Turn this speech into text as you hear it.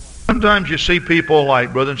Sometimes you see people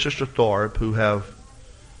like Brother and Sister Thorpe who have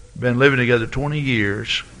been living together 20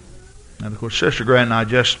 years. And of course, Sister Grant and I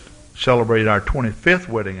just celebrated our 25th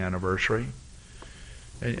wedding anniversary.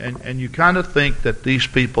 And you kind of think that these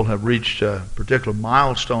people have reached a particular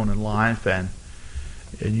milestone in life, and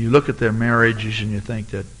you look at their marriages and you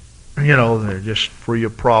think that, they're just free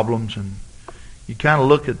of problems, and you kind of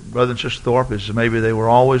look at Brother and Sister Thorpe as maybe they were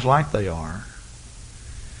always like they are.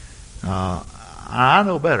 I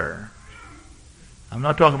know better. I'm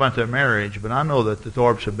not talking about their marriage, but I know that the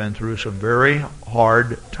Thorpes have been through some very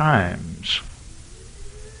hard times.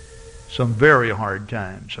 Some very hard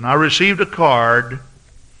times. And I received a card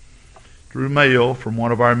through mail from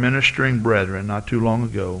one of our ministering brethren not too long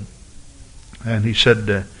ago. And he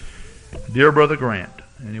said, "Dear Brother Grant,"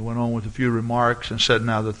 and he went on with a few remarks and said,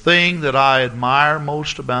 "Now the thing that I admire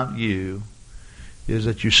most about you is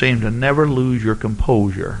that you seem to never lose your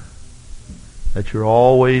composure, that you're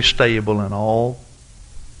always stable in all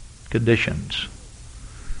conditions."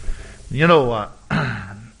 The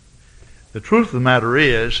truth of the matter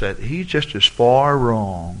is that he's just as far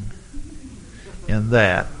wrong in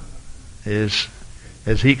that as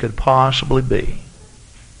he could possibly be.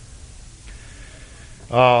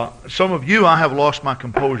 Some of you, I have lost my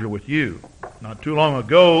composure with you. Not too long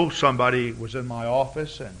ago, somebody was in my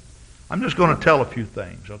office, and I'm just going to tell a few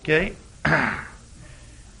things, okay?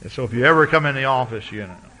 So if you ever come in the office,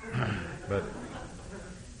 But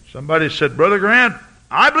somebody said, "Brother Grant,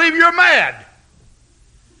 I believe you're mad."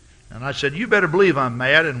 And I said, "You better believe I'm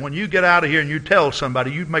mad, and when you get out of here and you tell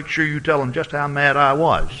somebody, you make sure you tell them just how mad I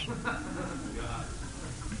was."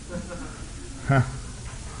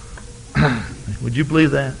 Would you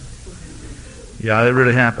believe that? Yeah, it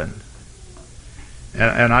really happened.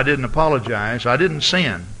 And I didn't apologize. I didn't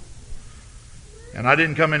sin. And I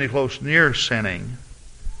didn't come any close near sinning.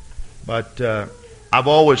 But I've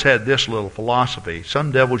always had this little philosophy.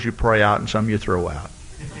 Some devils you pray out and some you throw out.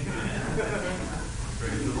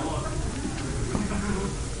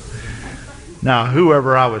 Now,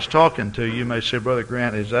 whoever I was talking to, you may say, "Brother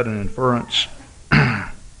Grant, is that an inference?"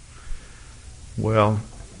 Well,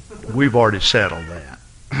 we've already settled that.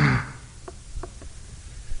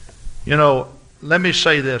 Let me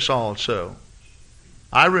say this also.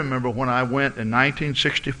 I remember when I went in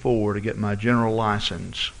 1964 to get my general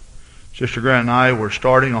license. Sister Grant and I were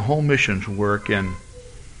starting a home missions work in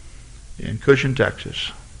Cushing,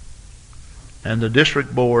 Texas. And the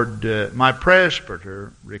district board, my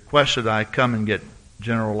presbyter, requested I come and get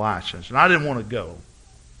general license. And I didn't want to go.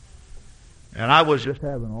 And I was just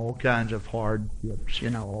having all kinds of hardships,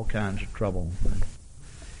 all kinds of trouble.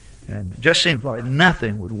 And it just seemed like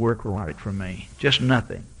nothing would work right for me. Just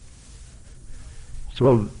nothing.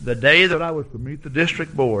 So the day that I was to meet the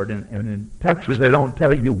district board, and in Texas they don't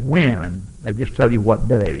tell you when, they just tell you what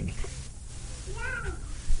day.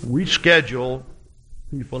 We schedule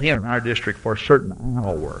people here in our district for a certain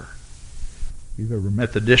hour. If you've ever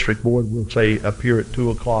met the district board, we'll say appear at 2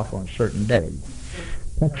 o'clock on a certain day.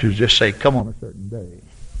 Texas just say come on a certain day.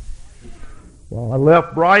 Well, I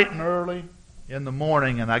left bright and early in the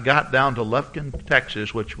morning, and I got down to Lufkin,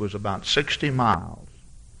 Texas, which was about 60 miles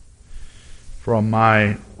from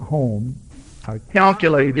my home. I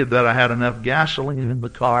calculated that I had enough gasoline in the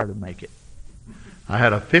car to make it. I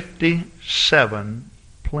had a 57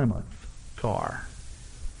 Plymouth car.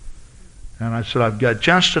 And I said, I've got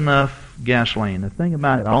just enough gasoline. The thing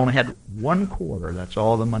about it, I only had 1/4. That's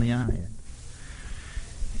all the money I had.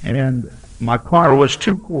 And my car was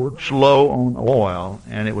 2 quarts low on oil,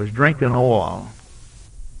 and it was drinking oil.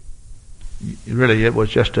 Really, it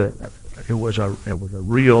was a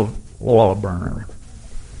real oil burner.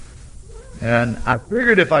 And I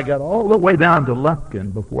figured if I got all the way down to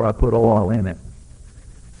Lufkin before I put oil in it,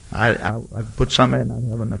 I'd put some in, I'd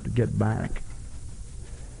have enough to get back.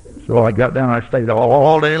 So I got down, I stayed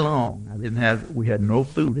all day long. We had no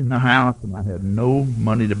food in the house, and I had no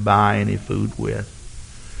money to buy any food with.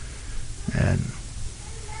 And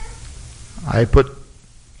I put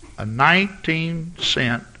a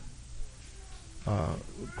 19-cent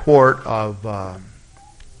quart of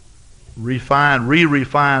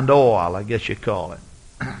re-refined oil, I guess you call it.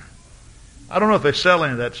 I don't know if they sell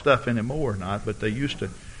any of that stuff anymore or not, but they used to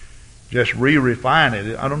just re-refine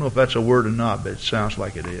it. I don't know if that's a word or not, but it sounds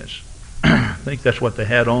like it is. I think that's what they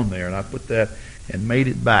had on there, and I put that and made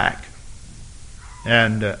it back.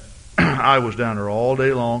 And I was down there all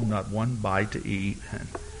day long, not one bite to eat.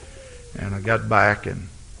 And I got back, and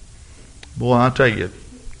boy, I'll tell you,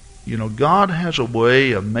 God has a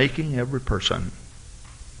way of making every person.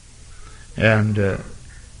 And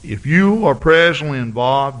if you are presently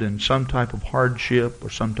involved in some type of hardship or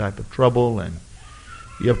some type of trouble, and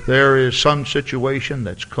if there is some situation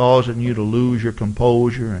that's causing you to lose your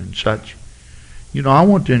composure and such, I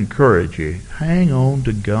want to encourage you, hang on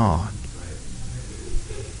to God.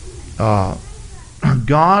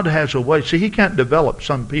 God has a way. See, He can't develop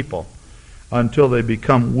some people until they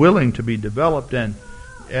become willing to be developed. And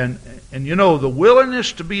the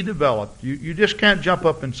willingness to be developed, you just can't jump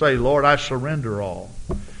up and say, Lord, I surrender all.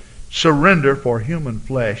 Surrender for human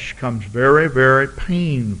flesh comes very, very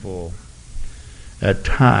painful at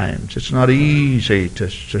times. It's not easy to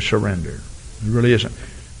surrender. It really isn't.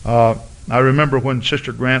 I remember when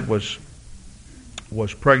Sister Grant was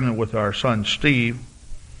pregnant with our son Steve.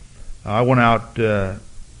 I went out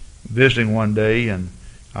visiting one day, and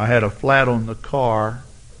I had a flat on the car,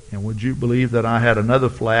 and would you believe that I had another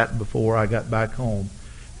flat before I got back home?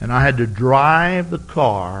 And I had to drive the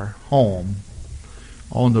car home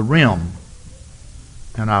on the rim,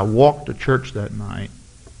 and I walked to church that night,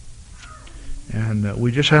 and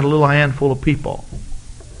we just had a little handful of people,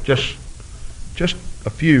 just a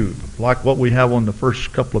few, like what we have on the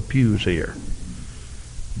first couple of pews here.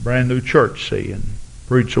 Brand new church, see, and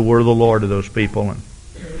preach the word of the Lord to those people. And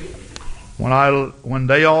when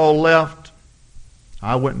they all left,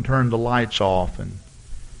 I went and turned the lights off, and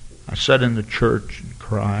I sat in the church and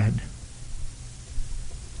cried.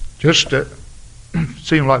 Just it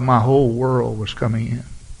seemed like my whole world was coming in.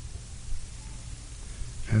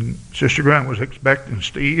 And Sister Grant was expecting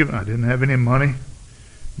Steve, and I didn't have any money,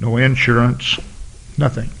 no insurance,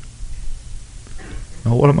 nothing.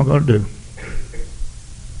 Now, what am I going to do?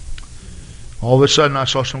 All of a sudden, I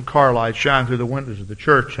saw some car lights shine through the windows of the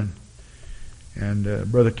church,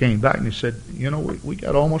 and Brother came back and he said, we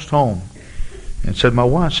got almost home. And said, my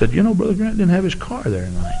wife said, Brother Grant didn't have his car there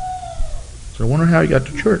tonight. So I wonder how he got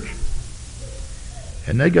to church.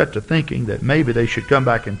 And they got to thinking that maybe they should come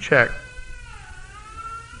back and check.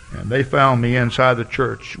 And they found me inside the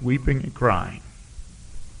church, weeping and crying.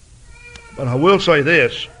 But I will say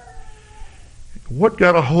this, what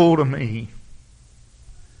got a hold of me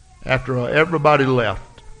after everybody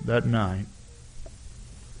left that night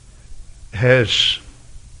has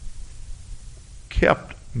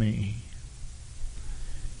kept me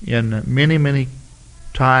in many, many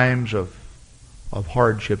times of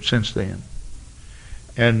hardship since then.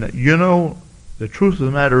 And the truth of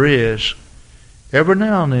the matter is, every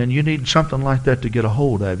now and then you need something like that to get a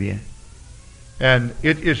hold of you. And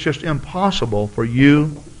it is just impossible for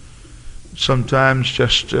you sometimes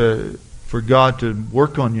just for God to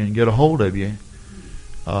work on you and get a hold of you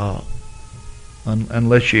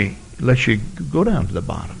unless you go down to the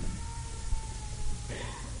bottom.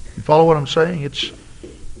 You follow what I'm saying?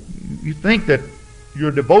 You think that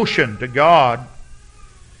your devotion to God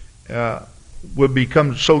would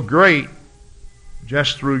become so great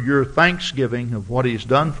just through your thanksgiving of what He's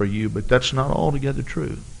done for you, but that's not altogether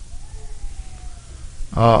true.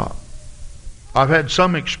 I've had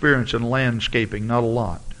some experience in landscaping, not a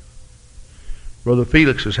lot. Brother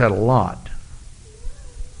Felix has had a lot.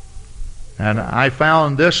 And I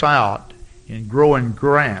found this out in growing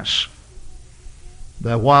grass,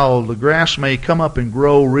 that while the grass may come up and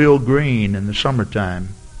grow real green in the summertime,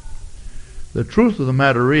 the truth of the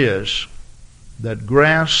matter is that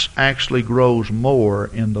grass actually grows more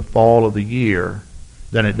in the fall of the year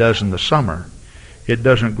than it does in the summer. It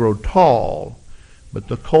doesn't grow tall, but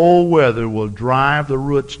the cold weather will drive the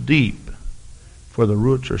roots deep, for the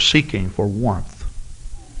roots are seeking for warmth.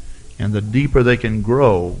 And the deeper they can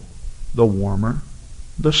grow, the warmer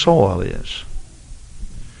the soil is.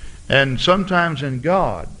 And sometimes in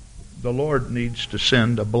God, the Lord needs to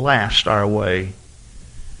send a blast our way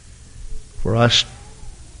for us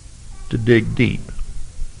to dig deep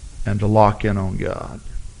and to lock in on God.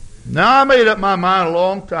 Now, I made up my mind a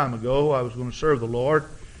long time ago I was going to serve the Lord,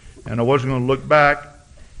 and I wasn't going to look back.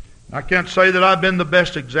 I can't say that I've been the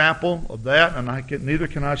best example of that, and neither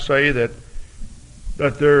can I say that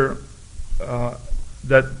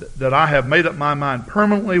I have made up my mind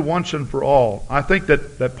permanently once and for all. I think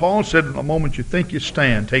that Paul said, in the moment you think you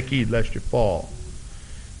stand, take heed lest you fall.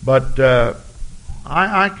 But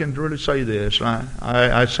I can really say this.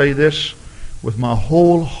 I say this with my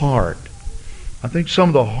whole heart. I think some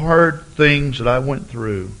of the hard things that I went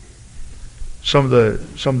through, some of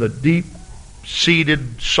the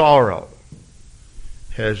deep-seated sorrow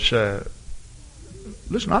has.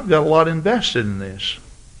 Listen, I've got a lot invested in this.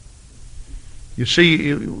 You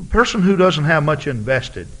see, a person who doesn't have much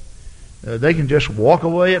invested, they can just walk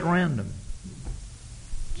away at random.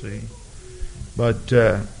 See, but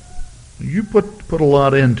you put a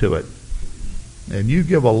lot into it, and you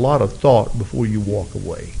give a lot of thought before you walk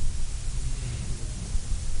away.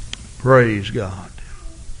 Praise God.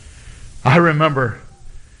 I remember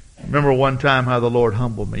Remember one time how the Lord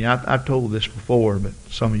humbled me. I've told this before, but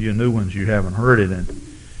some of you new ones, you haven't heard it. And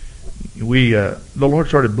the Lord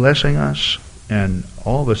started blessing us, and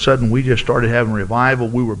all of a sudden we just started having revival.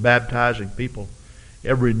 We were baptizing people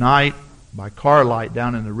every night by car light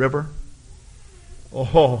down in the river.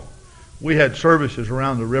 Oh, we had services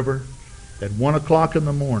around the river at 1 o'clock in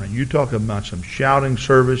the morning. You talk about some shouting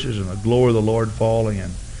services and the glory of the Lord falling,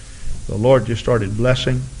 and the Lord just started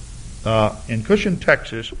blessing. In Cushing,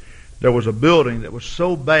 Texas, there was a building that was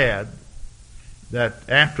so bad that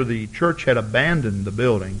after the church had abandoned the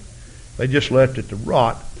building, they just left it to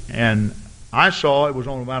rot. And I saw it was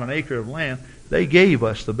on about an acre of land. They gave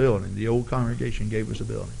us the building. The old congregation gave us the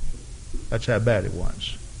building. That's how bad it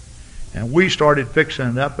was. And we started fixing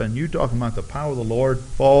it up, and you talking about the power of the Lord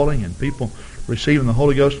falling and people receiving the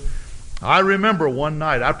Holy Ghost. I remember one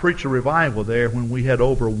night I preached a revival there when we had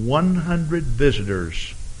over 100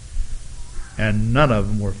 visitors, and none of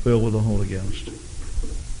them were filled with the Holy Ghost.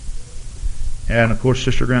 And of course,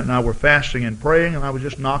 Sister Grant and I were fasting and praying, and I was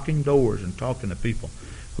just knocking doors and talking to people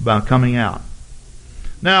about coming out.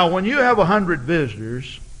 Now, when you have 100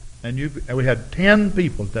 visitors, and we had 10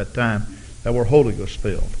 people at that time that were Holy Ghost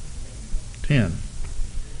filled. 10.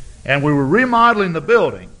 And we were remodeling the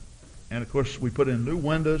building. And of course, we put in new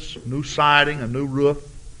windows, new siding, a new roof.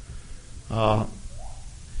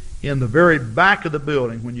 In the very back of the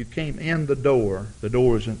building, when you came in the door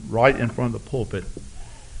was right in front of the pulpit.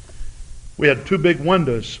 We had 2 big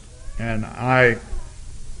windows, and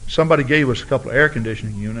somebody gave us a couple of air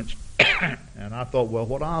conditioning units, and I thought, well,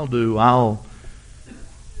 what I'll do, I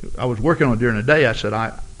was working on it during the day. I said,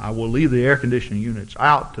 I will leave the air conditioning units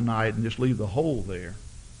out tonight and just leave the hole there.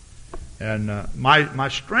 And my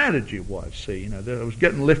strategy was, that I was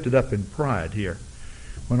getting lifted up in pride here.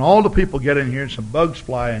 When all the people get in here and some bugs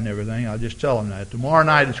fly and everything, I'll just tell them that tomorrow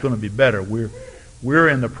night it's going to be better. We're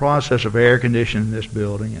in the process of air conditioning this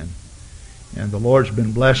building, and the Lord's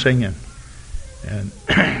been blessing, and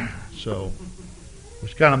so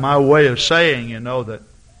it's kind of my way of saying, that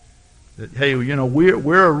hey,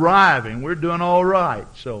 we're arriving, we're doing all right.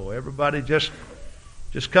 So everybody just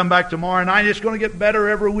come back tomorrow night. It's going to get better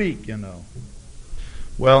every week,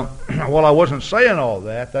 Well, while I wasn't saying all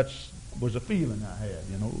that, was a feeling I had.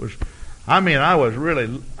 I was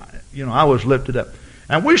really, I was lifted up.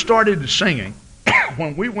 And we started singing.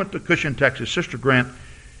 When we went to Cushing, Texas, Sister Grant,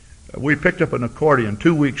 we picked up an accordion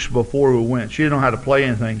 2 weeks before we went. She didn't know how to play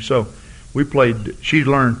anything, so she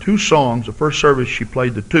learned 2 songs. The first service she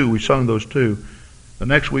played the 2. We sung those 2. The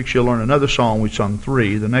next week she'll learn another song. We sung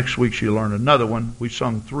 3. The next week she'll learn another one. We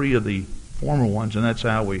sung 3 of the former ones, and that's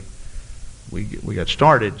how we got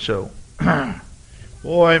started. So,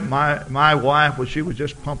 boy, my wife she was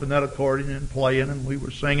just pumping that accordion and playing, and we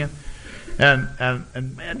were singing. And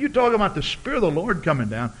man, you talk about the Spirit of the Lord coming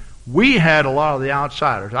down. We had a lot of the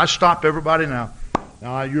outsiders. I stopped everybody now.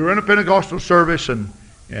 Now you're in a Pentecostal service, and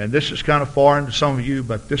this is kind of foreign to some of you,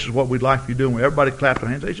 but this is what we'd like you to do. When everybody clapped their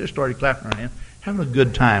hands, they just started clapping their hands, having a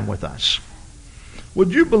good time with us.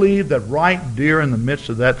 Would you believe that right there in the midst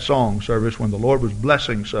of that song service, when the Lord was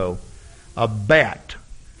blessing so, a bat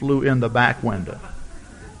flew in the back window?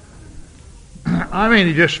 I mean,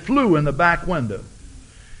 he just flew in the back window.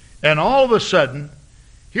 And all of a sudden,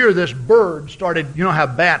 here this bird started, you know how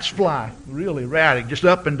bats fly, really erratic, just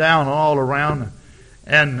up and down all around.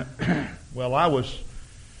 And, well, I was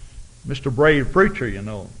Mr. Brave Preacher,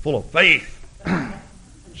 full of faith.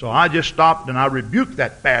 So I just stopped and I rebuked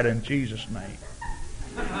that bat in Jesus' name.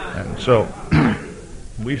 And so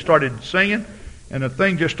we started singing, and the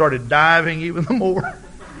thing just started diving even more.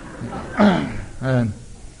 And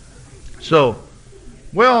so,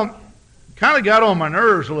 well, kind of got on my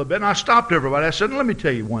nerves a little bit, and I stopped everybody. I said, let me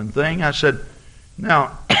tell you one thing. I said,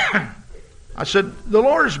 now, the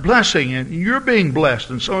Lord is blessing, and you're being blessed,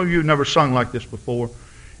 and some of you have never sung like this before,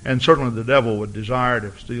 and certainly the devil would desire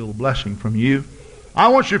to steal a blessing from you. I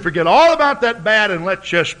want you to forget all about that bat and let's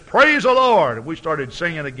just praise the Lord. And we started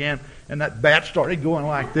singing again, and that bat started going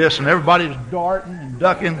like this, and everybody's darting and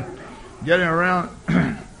ducking, getting around.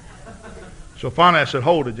 So finally I said,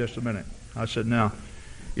 hold it just a minute. I said, now,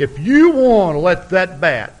 if you want to let that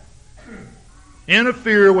bat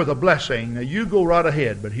interfere with a blessing, now you go right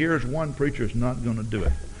ahead, but here's one preacher's not going to do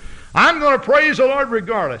it. I'm going to praise the Lord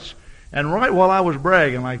regardless. And right while I was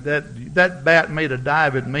bragging like that, that bat made a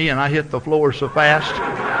dive at me, and I hit the floor so fast.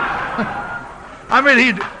 I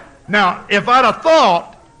mean, now, if I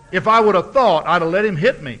would have thought, I'd have let him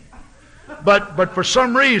hit me. But for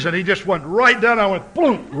some reason, he just went right down. I went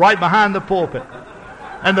boom, right behind the pulpit,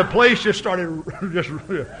 and the place just started just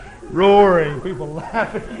roaring, people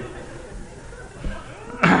laughing.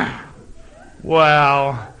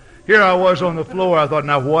 Wow. here I was on the floor. I thought,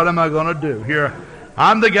 now what am I going to do? Here,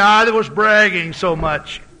 I'm the guy that was bragging so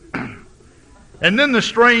much. And then the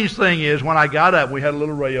strange thing is, when I got up, we had a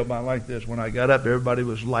little rail by like this. When I got up, everybody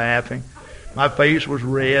was laughing. My face was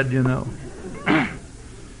red, you know. And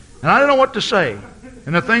I didn't know what to say.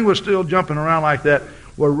 And the thing was still jumping around like that.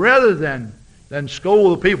 Well, rather than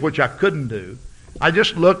scold the people, which I couldn't do, I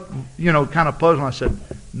just looked, you know, kind of puzzled. And I said,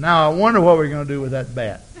 now I wonder what we're going to do with that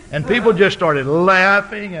bat. And people just started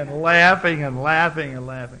laughing and laughing and laughing and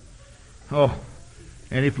laughing. Oh,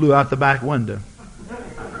 and he flew out the back window.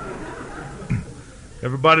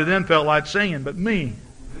 Everybody then felt like singing, but me.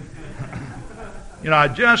 You know, I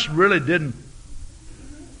just really didn't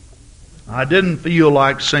feel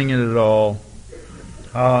like singing at all.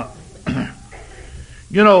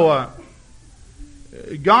 You know,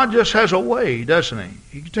 God just has a way, doesn't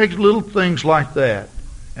He? He takes little things like that.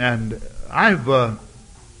 And there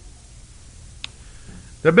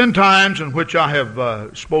have been times in which I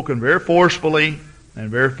have spoken very forcefully and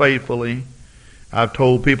very faithfully. I've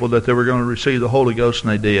told people that they were going to receive the Holy Ghost,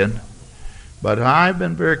 and they did. But I've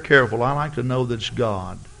been very careful. I like to know that it's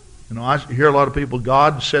God. You know, I hear a lot of people,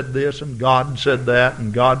 God said this, and God said that,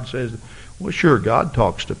 and God says, well, sure, God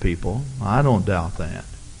talks to people. I don't doubt that.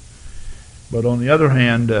 But on the other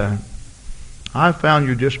hand, I found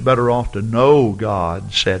you're just better off to know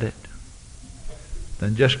God said it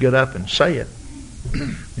than just get up and say it.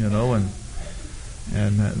 You know, and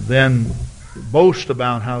then boast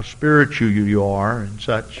about how spiritual you are and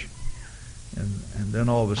such, and then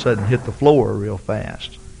all of a sudden hit the floor real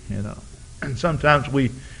fast, you know. And sometimes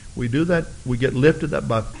we do that. We get lifted up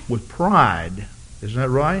with pride. Isn't that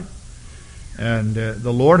right? And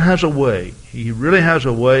the Lord has a way. He really has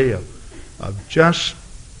a way of just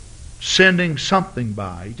sending something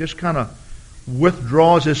by. He just kind of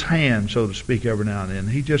withdraws His hand, so to speak, every now and then.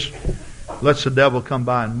 He just lets the devil come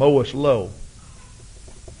by and mow us low.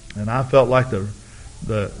 And I felt like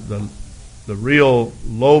the real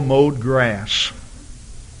low-mowed grass.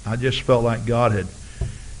 I just felt like God had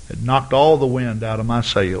knocked all the wind out of my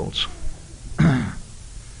sails.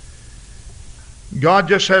 God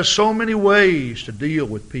just has so many ways to deal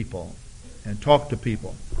with people and talk to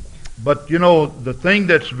people. But, you know, the thing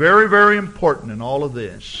that's very, very important in all of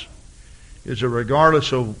this is that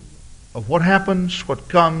regardless of what happens, what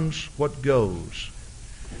comes, what goes,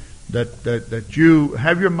 that you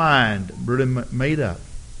have your mind really made up.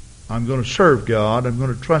 I'm going to serve God. I'm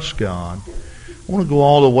going to trust God. I want to go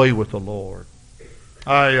all the way with the Lord.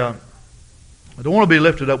 I don't want to be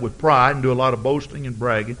lifted up with pride and do a lot of boasting and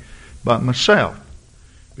bragging about myself,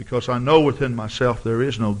 because I know within myself there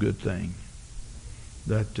is no good thing.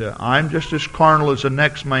 That I'm just as carnal as the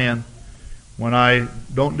next man when I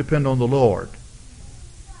don't depend on the Lord.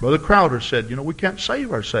 Brother Crowder said, you know, we can't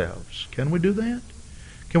save ourselves. Can we do that?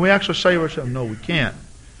 Can we actually save ourselves? No, we can't.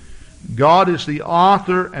 God is the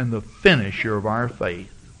author and the finisher of our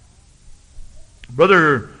faith.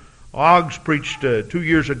 Brother Oggs preached 2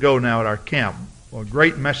 years ago now at our camp a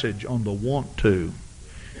great message on the want to.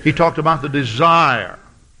 He talked about the desire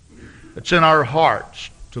that's in our hearts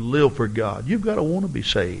to live for God. You've got to want to be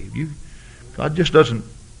saved. God just doesn't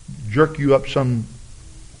jerk you up some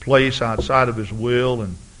place outside of His will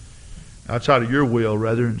and outside of your will,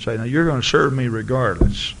 rather, and say, now you're going to serve me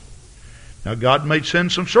regardless. Now God may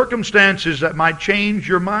send some circumstances that might change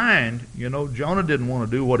your mind. You know, Jonah didn't want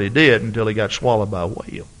to do what he did until he got swallowed by a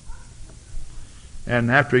whale. And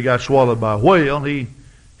after he got swallowed by a whale, he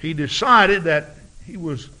decided that he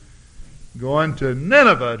was going to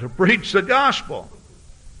Nineveh to preach the gospel.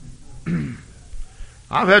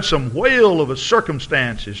 I've had some whale of a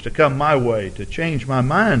circumstances to come my way to change my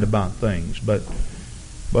mind about things, but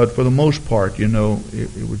for the most part, you know,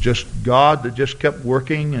 it was just God that just kept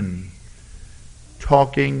working and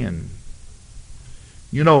talking. And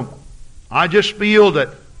you know, I just feel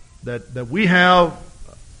that we have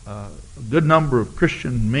a good number of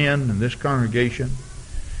Christian men in this congregation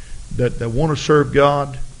that want to serve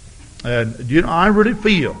God. And you know, I really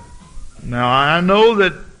feel, now I know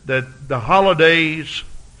that the holidays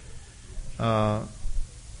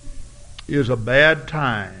is a bad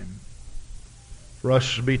time for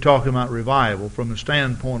us to be talking about revival from the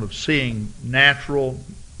standpoint of seeing natural,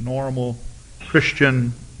 normal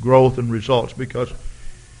Christian growth and results, because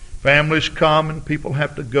families come and people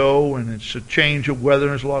have to go, and it's a change of weather,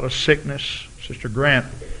 and there's a lot of sickness. Sister Grant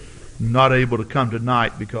not able to come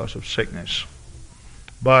tonight because of sickness.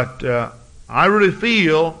 But I really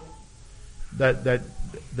feel that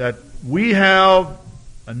we have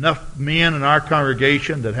enough men in our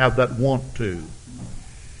congregation that have that want to.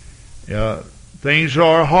 Things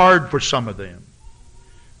are hard for some of them.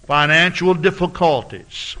 financial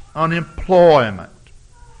difficulties, unemployment,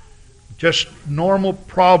 just normal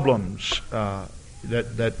problems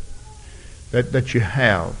that you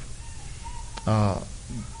have.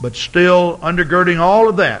 But still, undergirding all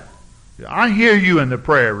of that, I hear you in the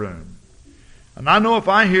prayer room. And I know if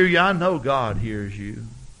I hear you, I know God hears you.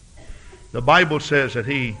 The Bible says that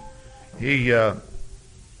He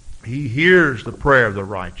hears the prayer of the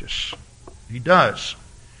righteous. He does.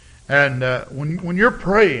 And when you're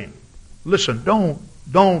praying, listen,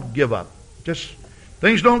 don't give up. Just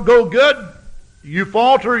things don't go good, you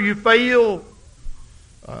falter, you fail,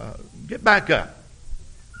 get back up.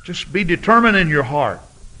 Just be determined in your heart.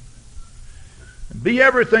 Be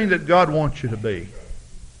everything that God wants you to be.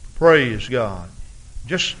 Praise God.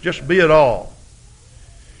 Just be it all.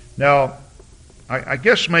 Now, I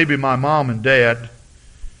guess maybe my mom and dad,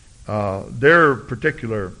 their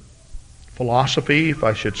particular philosophy, if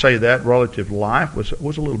I should say that, relative to life was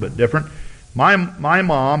a little bit different. My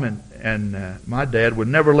mom and my dad would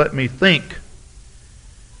never let me think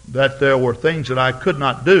that there were things that I could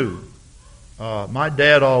not do. My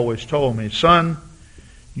dad always told me, son,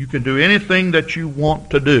 you can do anything that you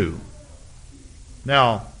want to do.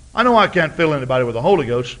 Now, I know I can't fill anybody with the Holy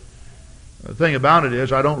Ghost. The thing about it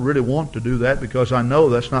is I don't really want to do that because I know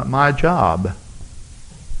that's not my job.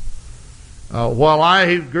 While I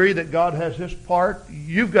agree that God has His part,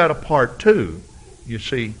 you've got a part too, you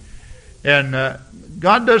see. And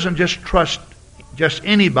God doesn't just trust just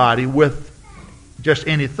anybody with just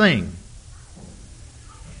anything.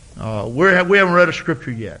 We haven't read a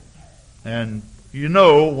scripture yet. And you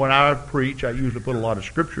know, when I preach, I usually put a lot of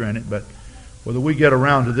scripture in it, but whether we get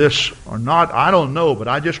around to this or not, I don't know, but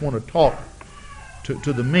I just want to talk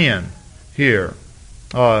to the men here.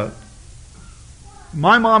 My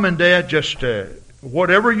mom and dad just,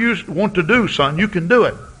 whatever you want to do, son, you can do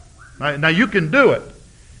it. Now you can do it.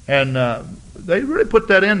 And they really put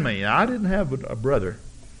that in me. I didn't have a brother.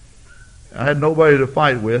 I had nobody to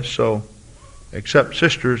fight with, so except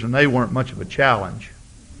sisters, and they weren't much of a challenge.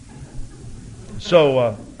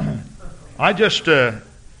 So I just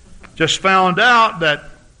found out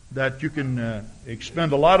that you can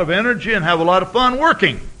expend a lot of energy and have a lot of fun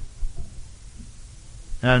working.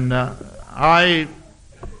 And I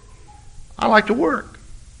like to work.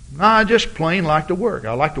 I just plain like to work.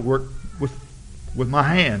 I like to work with my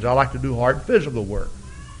hands. I like to do hard physical work.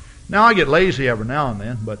 Now I get lazy every now and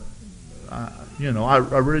then, but I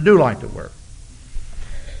really do like to work.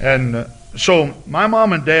 And so my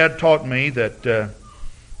mom and dad taught me that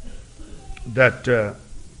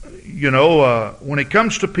when it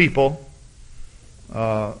comes to people,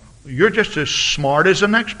 you're just as smart as the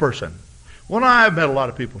next person. Well, I've met a lot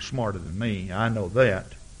of people smarter than me. I know that.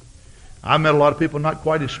 I've met a lot of people not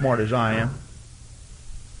quite as smart as I am.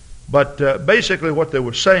 But basically what they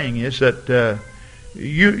were saying is that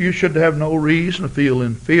you should have no reason to feel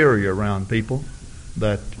inferior around people.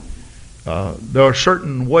 That there are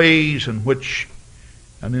certain ways in which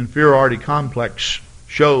an inferiority complex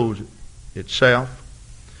shows itself.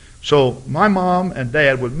 So my mom and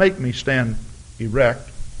dad would make me stand erect,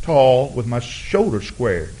 tall, with my shoulders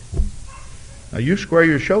squared. Now you square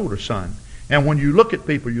your shoulders, son. And when you look at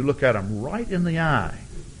people, you look at them right in the eye.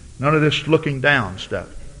 None of this looking down stuff.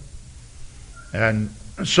 And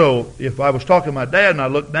so if I was talking to my dad and I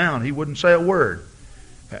looked down, he wouldn't say a word.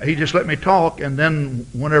 He just let me talk, and then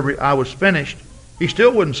whenever I was finished, he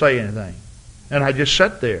still wouldn't say anything. And I just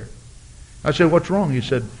sat there. I said, "What's wrong?" He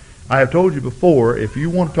said, "I have told you before, if you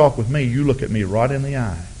want to talk with me, you look at me right in the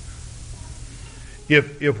eye.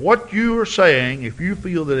 If what you are saying, if you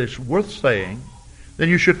feel that it's worth saying, then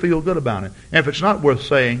you should feel good about it. And if it's not worth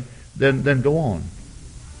saying, then go on."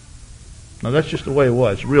 Now that's just the way it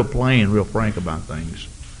was. Real plain, real frank about things.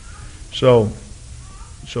 So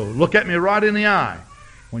look at me right in the eye.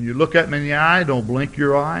 When you look at me in the eye, don't blink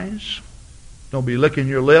your eyes. Don't be licking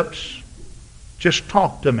your lips. Just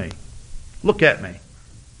talk to me. Look at me.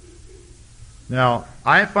 Now,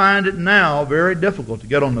 I find it now very difficult to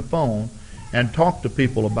get on the phone and talk to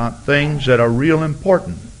people about things that are real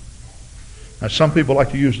important. Now, some people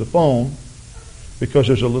like to use the phone because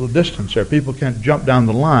there's a little distance there. People can't jump down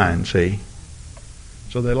the line, see?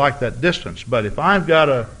 So they like that distance. But if I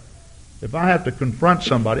have to confront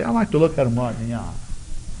somebody, I like to look at them right in the eye.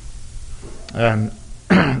 And,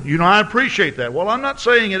 I appreciate that. Well, I'm not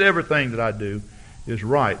saying that everything that I do is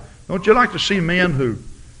right. Don't you like to see men who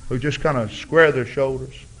just kind of square their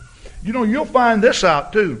shoulders? You'll find this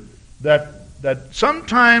out too, that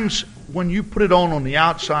sometimes when you put it on the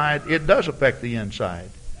outside, it does affect the inside.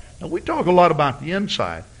 Now, we talk a lot about the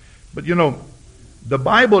inside, but the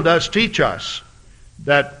Bible does teach us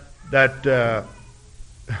that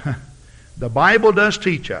the Bible does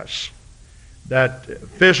teach us that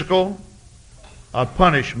physical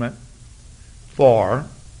punishment for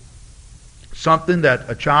something that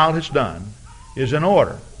a child has done is in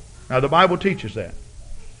order. Now, the Bible teaches that.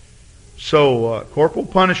 So, corporal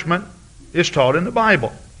punishment is taught in the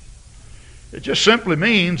Bible. It just simply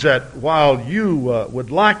means that while you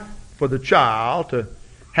would like for the child to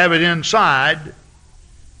have it inside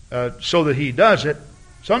so that he does it,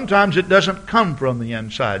 sometimes it doesn't come from the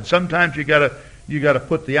inside. Sometimes you got to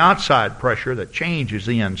put the outside pressure that changes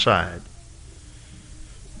the inside.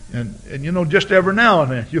 And you know, just every now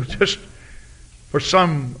and then, you'll just, for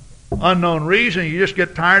some unknown reason, you just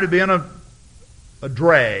get tired of being a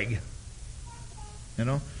drag. You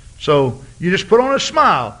know, so you just put on a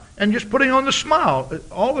smile, and just putting on the smile,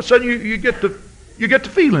 all of a sudden you get to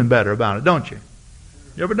feeling better about it, don't you?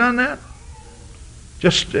 You ever done that?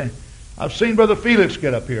 Just I've seen Brother Felix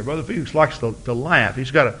get up here. Brother Felix likes to laugh.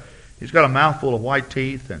 He's got a mouthful of white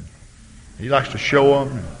teeth, and he likes to show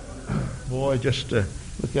them. And boy, just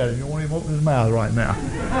look at him. You won't even open his mouth right now.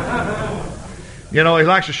 You know, he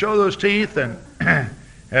likes to show those teeth, and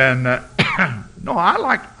no, I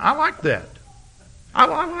like that. I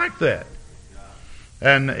like that.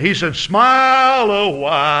 And he said, smile a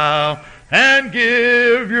while and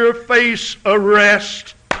give your face a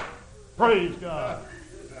rest. Praise God.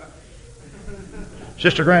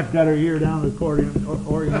 Sister Grant's got her ear down the organ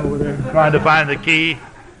over there trying to find the key.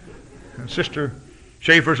 And Sister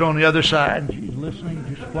Schaefer's on the other side, and she's listening,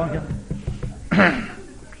 she's plunking.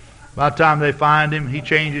 By the time they find him, he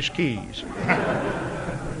changes keys.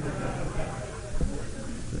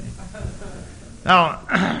 Now,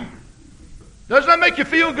 doesn't that make you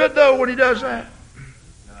feel good, though, when he does that?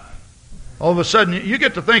 All of a sudden, you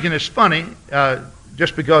get to thinking it's funny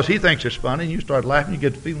just because he thinks it's funny, and you start laughing, you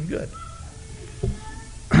get to feeling good.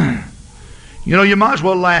 You know, you might as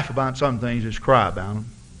well laugh about some things as cry about them,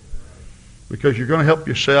 because you're going to help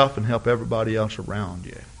yourself and help everybody else around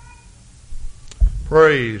you.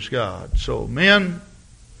 Praise God. So, men,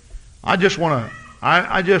 I just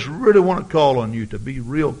really want to call on you to be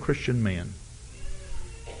real Christian men.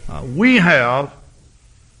 We have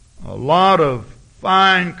a lot of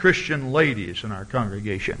fine Christian ladies in our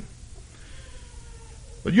congregation.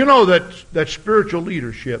 But you know that spiritual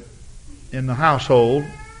leadership in the household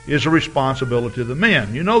is a responsibility of the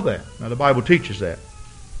men. You know that. Now, the Bible teaches that.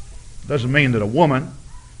 It doesn't mean that a woman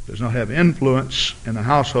does not have influence in the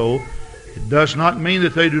household. It does not mean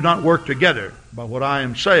that they do not work together. But what I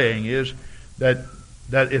am saying is that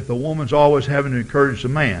if the woman's always having to encourage the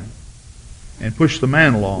man and push the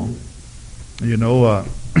man along, you know,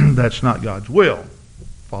 that's not God's will.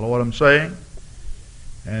 Follow what I'm saying?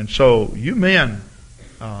 And so, you men,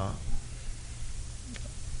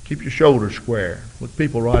 keep your shoulders square. Look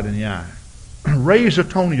people right in the eye. Raise the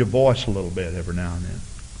tone of your voice a little bit every now and then.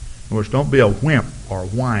 In other words, don't be a wimp or a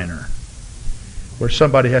whiner, where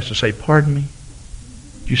somebody has to say, pardon me?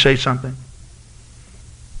 Did you say something?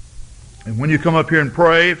 And when you come up here and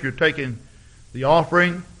pray, if you're taking the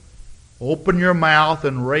offering, open your mouth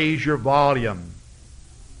and raise your volume.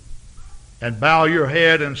 And bow your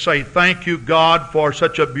head and say, thank you, God, for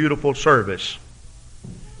such a beautiful service.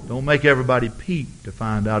 Don't make everybody peep to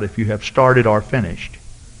find out if you have started or finished.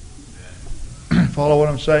 Follow what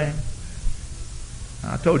I'm saying?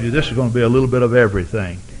 I told you this is going to be a little bit of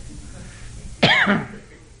everything.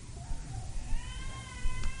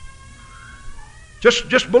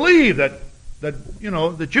 Just believe that you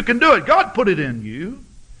know that you can do it. God put it in you.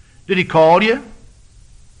 Did He call you?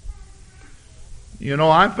 You know,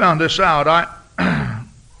 I found this out.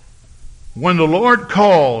 When the Lord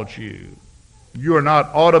calls you, you are not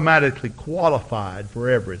automatically qualified for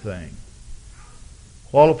everything.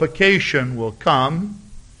 Qualification will come,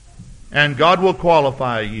 and God will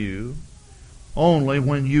qualify you only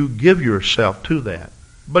when you give yourself to that.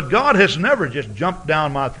 But God has never just jumped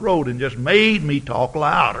down my throat and just made me talk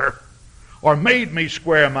louder, or made me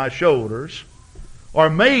square my shoulders, or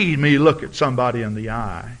made me look at somebody in the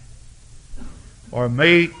eye, or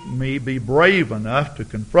made me be brave enough to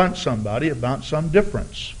confront somebody about some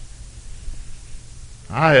difference.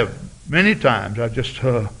 I have many times,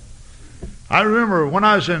 I remember when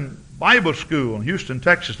I was in Bible school in Houston,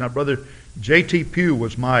 Texas. Now, Brother J.T. Pugh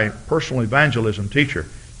was my personal evangelism teacher.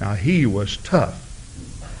 Now, he was tough.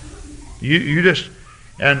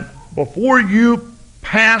 And before you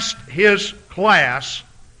passed his class,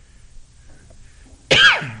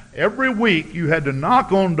 every week you had to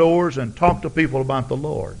knock on doors and talk to people about the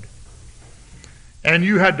Lord. And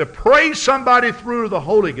you had to pray somebody through the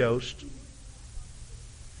Holy Ghost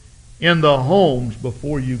in the homes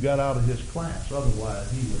before you got out of his class.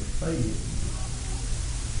 Otherwise, he would fail.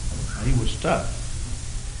 He was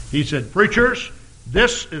tough. He said, preachers,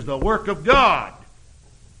 this is the work of God.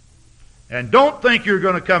 And don't think you're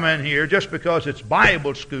going to come in here just because it's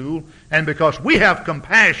Bible school and because we have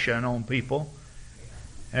compassion on people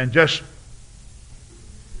and just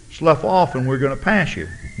slough off and we're going to pass you.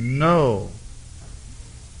 No.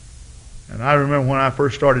 And I remember when I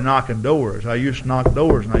first started knocking doors, I used to knock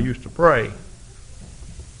doors and I used to pray.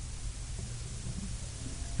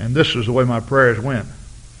 And this was the way my prayers went.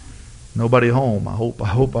 Nobody home. I hope.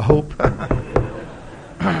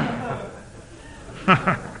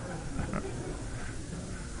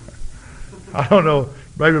 I don't know,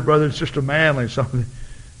 maybe Brother and Sister Manley, something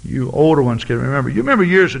you older ones can remember. You remember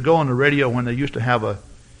years ago on the radio when they used to have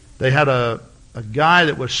they had a guy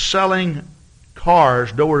that was selling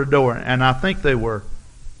cars door to door, and I think they were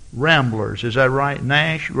Ramblers. Is that right?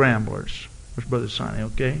 Nash Ramblers. Where's Brother Sonny?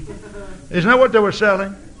 Okay. Isn't that what they were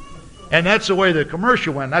selling? And that's the way the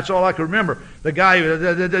commercial went. That's all I can remember. The guy,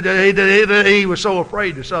 he was so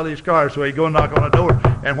afraid to sell these cars, so he'd go and knock on the door.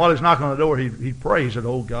 And while he's knocking on the door, he'd pray. He said,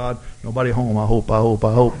 oh, God, nobody home. I hope.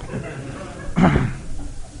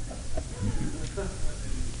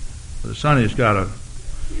 The Sonny's got a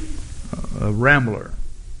Rambler.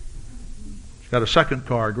 He's got a second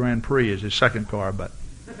car. Grand Prix is his second car, but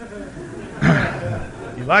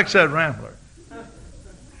he likes that Rambler.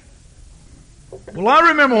 Well, I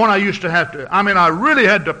remember when I used to have to, I really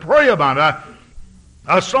had to pray about it.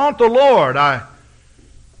 I sought the Lord. It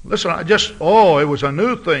was a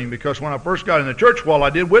new thing because when I first got in the church, while I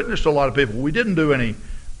did witness to a lot of people, we didn't do any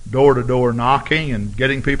door-to-door knocking and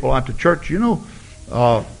getting people out to church. You know,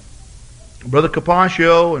 Brother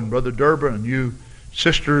Capaccio and Brother Durbin and you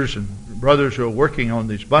sisters and brothers who are working on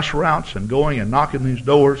these bus routes and going and knocking these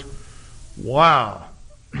doors, wow.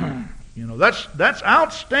 You know, that's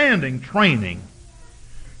outstanding training.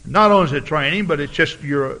 Not only is it training, but it's just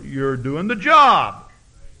you're doing the job.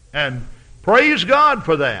 And praise God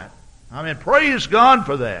for that. Praise God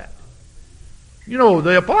for that. You know,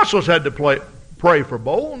 the apostles had to pray for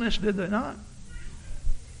boldness, did they not?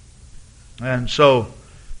 And so,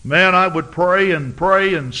 man, I would pray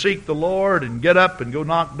and seek the Lord and get up and go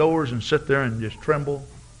knock doors and sit there and just tremble.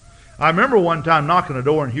 I remember one time knocking a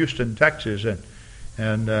door in Houston, Texas,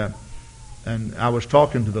 and I was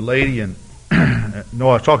talking to the lady, and I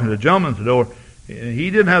was talking to the gentleman at the door. He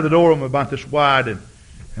didn't have the door open about this wide,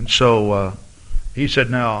 and so he said,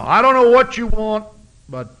 "Now I don't know what you want,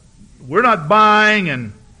 but we're not buying."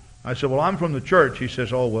 And I said, "Well, I'm from the church." He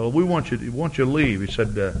says, "Oh, well, we want you to leave." He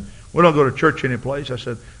said, "We don't go to church any place." I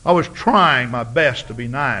said, "I was trying my best to be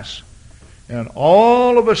nice." And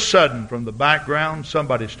all of a sudden, from the background,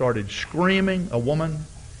 somebody started screaming, a woman.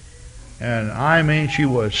 And she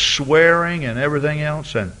was swearing and everything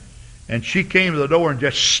else. And she came to the door and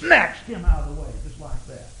just snatched him out of the way, just like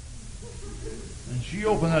that. And she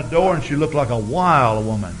opened that door and she looked like a wild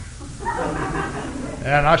woman.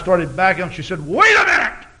 And I started backing up. She said, "Wait a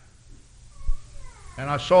minute!" And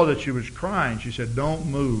I saw that she was crying. She said, "Don't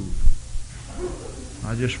move."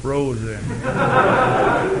 I just froze there.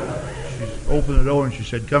 She opened the door and she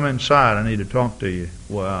said, "Come inside. I need to talk to you."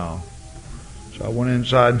 Wow. So I went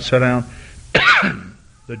inside and sat down.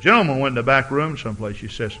 The gentleman went in the back room someplace. He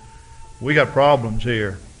says, "We got problems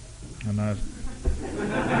here." And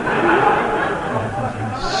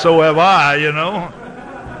so have I, you know.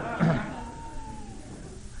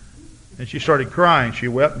 And she started crying. She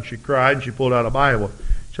wept and she cried and she pulled out a Bible.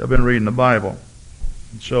 She said, "I've been reading the Bible."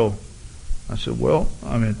 And so I said, "Well,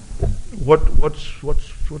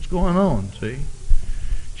 what's going on?" See?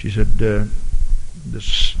 She said,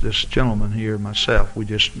 This gentleman here, myself, we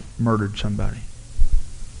just murdered somebody.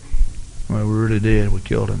 Well, we really did. We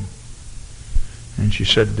killed him. And she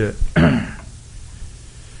said,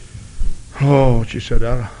 she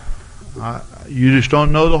said, you just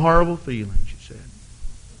don't know the horrible feeling, she said.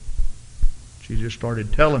 She just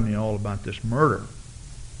started telling me all about this murder.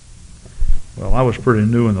 Well, I was pretty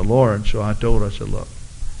new in the Lord, so I told her, I said, "Look,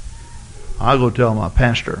 I'll go tell my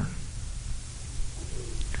pastor.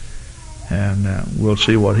 And we'll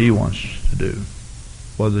see what he wants to do."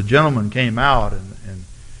 Well, the gentleman came out,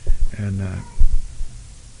 and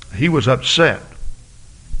he was upset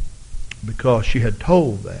because she had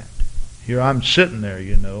told that. Here I'm sitting there,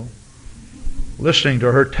 you know, listening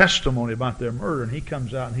to her testimony about their murder, and he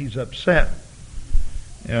comes out and he's upset.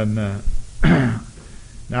 And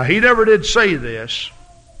now he never did say this,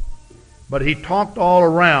 but he talked all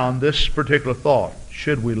around this particular thought.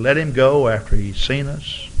 Should we let him go after he's seen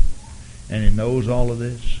us? And he knows all of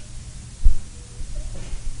this.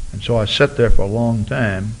 And so I sat there for a long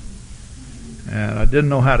time, and I didn't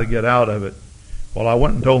know how to get out of it. Well, I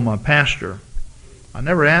went and told my pastor, I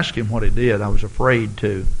never asked him what he did. I was afraid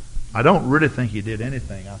to. I don't really think he did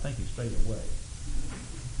anything. I think he stayed away.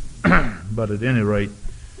 But at any rate,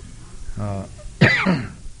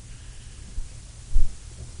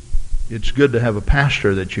 it's good to have a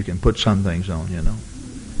pastor that you can put some things on, you know.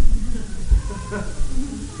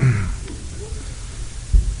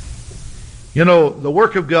 You know, the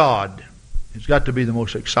work of God has got to be the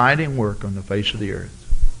most exciting work on the face of the earth.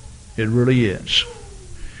 It really is.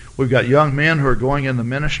 We've got young men who are going in the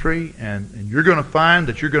ministry, and you're going to find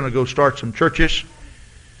that you're going to go start some churches.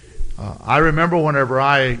 I remember whenever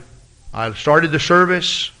I started the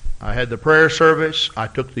service, I had the prayer service, I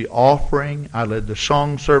took the offering, I led the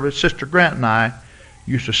song service. Sister Grant and I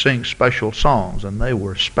used to sing special songs, and they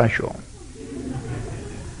were special.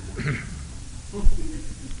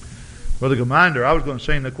 Brother Commander, I was going to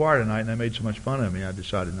sing the choir tonight, and they made so much fun of me, I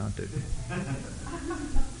decided not to.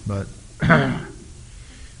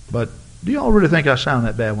 But do y'all really think I sound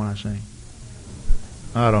that bad when I sing?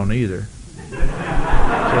 I don't either.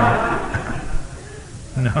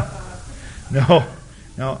 So,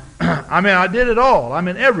 no. I mean, I did it all. I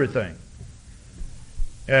mean, everything.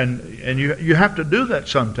 And you have to do that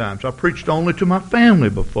sometimes. I preached only to my family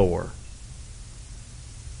before.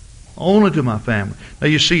 Only to my family. Now,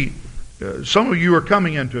 you see, some of you are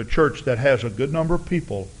coming into a church that has a good number of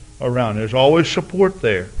people around. There's always support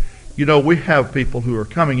there. You know, we have people who are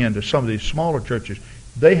coming into some of these smaller churches.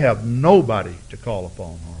 They have nobody to call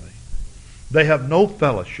upon, hardly. They have no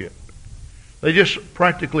fellowship. They just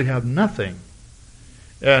practically have nothing.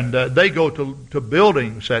 And they go to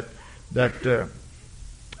buildings that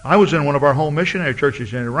I was in one of our home missionary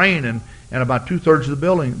churches, and it rained, and about 2/3 of the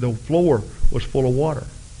building, the floor was full of water.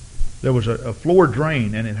 There was a floor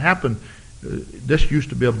drain, and it happened. This used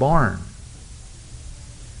to be a barn.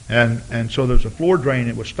 And so there's a floor drain.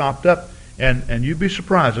 It was stopped up. And you'd be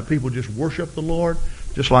surprised if people just worship the Lord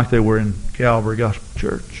just like they were in Calvary Gospel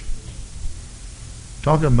Church.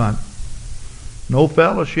 Talking about no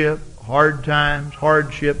fellowship, hard times,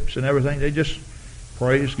 hardships, and everything. They just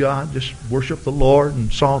praise God, just worship the Lord and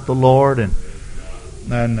exalt the Lord. And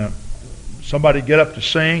somebody get up to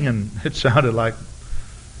sing, and it sounded like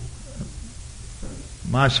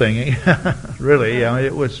my singing. Really, I mean,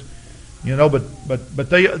 it was, you know, but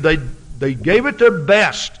they gave it their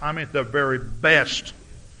best. I mean, their very best.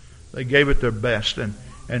 They gave it their best, and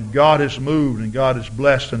God has moved, and God has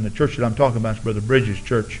blessed. And the church that I'm talking about is Brother Bridges'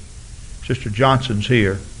 church. Sister Johnson's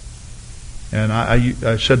here, and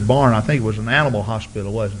I said barn. I think it was an animal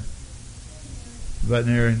hospital, wasn't it?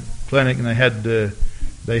 Veterinary clinic, and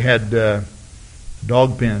they had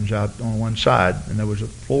dog pens out on one side, and there was a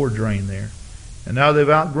floor drain there. And now they've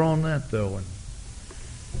outgrown that, though,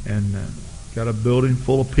 and got a building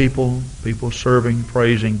full of people serving,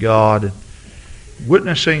 praising God, and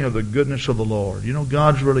witnessing of the goodness of the Lord. You know,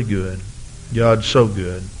 God's really good. God's so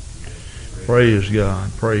good. Praise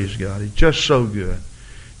God. Praise God. He's just so good.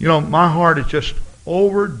 You know, my heart is just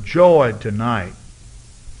overjoyed tonight.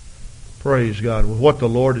 Praise God, with what the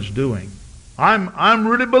Lord is doing. I'm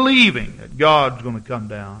really believing that God's going to come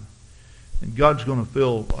down, and God's going to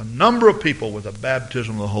fill a number of people with the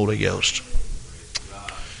baptism of the Holy Ghost.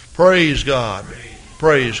 Praise God.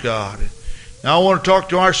 Praise God. Now I want to talk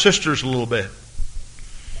to our sisters a little bit.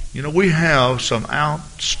 You know, we have some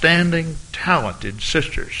outstanding, talented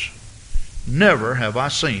sisters. Never have I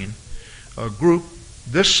seen a group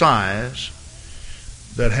this size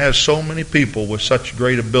that has so many people with such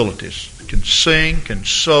great abilities. Can sing, can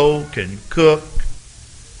sew, can cook.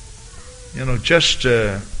 You know, just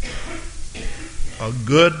a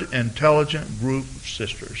good, intelligent group of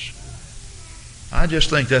sisters. I just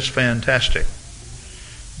think that's fantastic.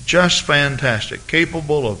 Just fantastic.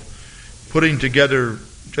 Capable of putting together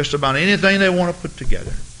just about anything they want to put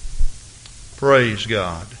together. Praise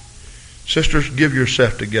God. Sisters, give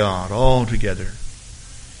yourself to God altogether.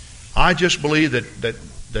 I just believe that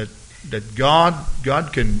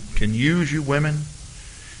God can use you women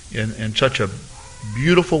in such a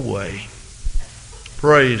beautiful way.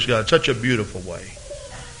 Praise God, such a beautiful way.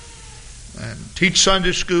 And teach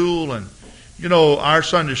Sunday school, and you know, our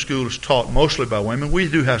Sunday school is taught mostly by women. We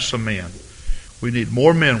do have some men. We need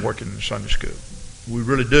more men working in Sunday school. We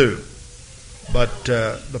really do. But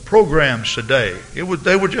the programs today, they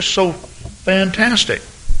were just so fantastic.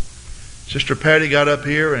 Sister Patty got up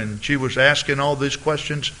here and she was asking all these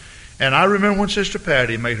questions. And I remember when Sister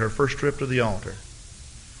Patty made her first trip to the altar.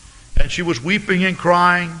 And she was weeping and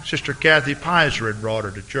crying. Sister Kathy Pizer had brought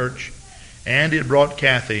her to church. Andy had brought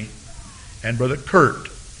Kathy. And Brother Kurt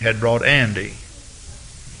had brought Andy.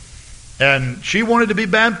 And she wanted to be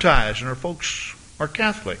baptized, and her folks are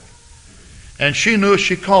Catholic. And she knew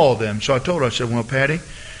she called them. So I told her, I said, well, Patty,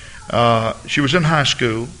 she was in high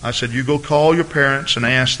school. I said, you go call your parents and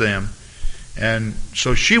ask them. And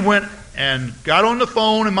so she went and got on the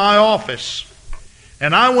phone in my office.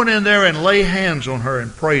 And I went in there and laid hands on her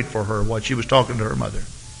and prayed for her while she was talking to her mother.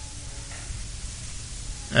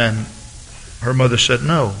 And her mother said,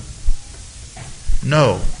 no.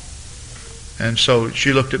 No. And so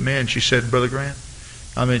she looked at me and she said, Brother Grant,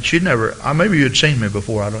 I mean, she'd never, maybe you'd seen me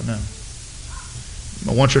before, I don't know.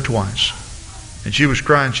 Once or twice. And she was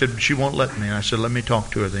crying, she said, she won't let me. And I said, let me talk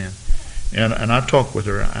to her then. And I talked with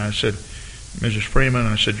her. And I said, Mrs. Freeman,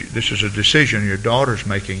 I said, this is a decision your daughter's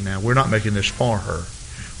making now. We're not making this for her.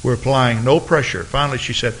 We're applying no pressure. Finally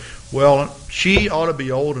she said, well, she ought to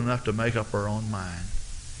be old enough to make up her own mind.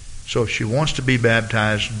 So if she wants to be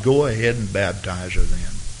baptized, go ahead and baptize her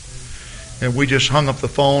then. And we just hung up the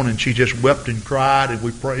phone and she just wept and cried and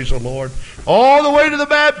we praised the Lord all the way to the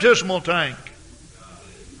baptismal tank.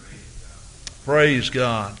 Praise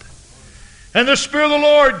God. And the Spirit of the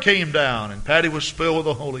Lord came down and Patty was filled with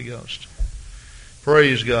the Holy Ghost.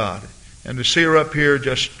 Praise God. And to see her up here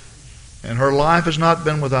and her life has not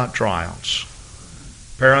been without trials.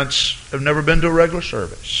 Parents have never been to a regular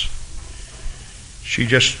service. She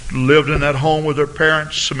just lived in that home with her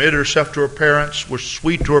parents, submitted herself to her parents, was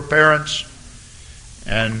sweet to her parents,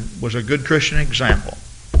 and was a good Christian example.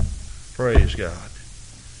 Praise God.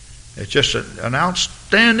 It's just an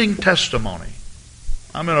outstanding testimony.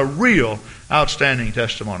 I mean, a real outstanding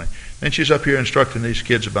testimony. Then she's up here instructing these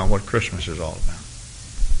kids about what Christmas is all about.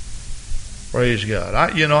 Praise God.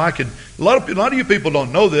 A lot of you people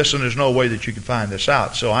don't know this, and there's no way that you can find this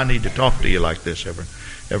out. So I need to talk to you like this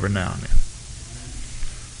every now and then.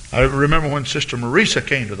 I remember when Sister Marisa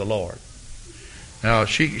came to the Lord. Now,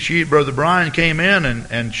 Brother Brian came in,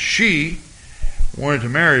 and she wanted to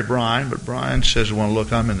marry Brian, but Brian says, well,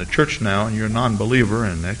 look, I'm in the church now, and you're a non-believer,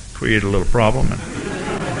 and that created a little problem.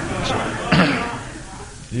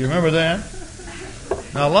 Do you remember that?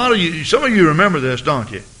 Now, some of you remember this,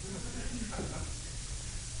 don't you?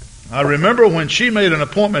 I remember when she made an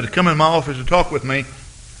appointment to come in my office to talk with me.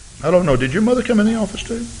 I don't know, did your mother come in the office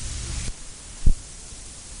too?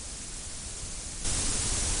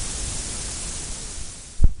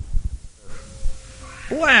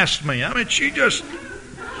 Blast me. I mean, she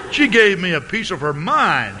gave me a piece of her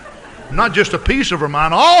mind. Not just a piece of her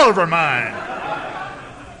mind, all of her mind.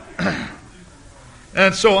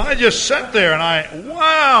 And so I just sat there and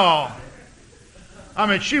wow. I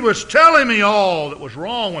mean, she was telling me all that was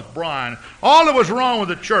wrong with Brian, all that was wrong with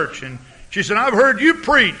the church. And she said, I've heard you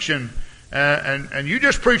preach, and you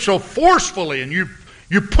just preach so forcefully, and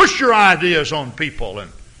you push your ideas on people.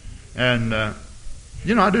 And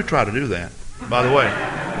I do try to do that, by the way.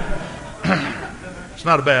 It's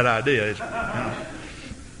not a bad idea, is it?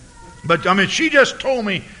 But, I mean, she just told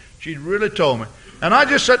me, she really told me. And I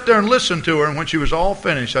just sat there and listened to her, and when she was all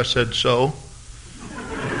finished, I said, so?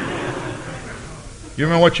 You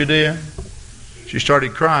remember what you did? She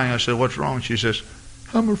started crying. I said, what's wrong? She says,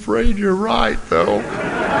 I'm afraid you're right, though.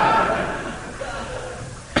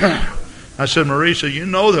 I said, Marisa, you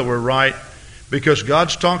know that we're right because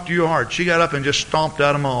God's talked to your heart. She got up and just stomped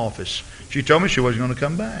out of my office. She told me she wasn't going to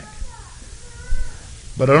come back.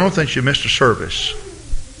 But I don't think she missed a service.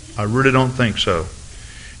 I really don't think so.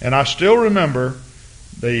 And I still remember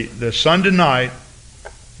the Sunday night.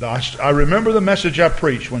 I remember the message I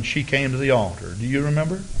preached when she came to the altar. Do you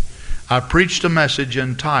remember? I preached a message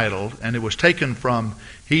entitled, and it was taken from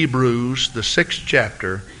Hebrews, the 6th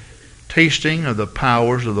chapter, Tasting of the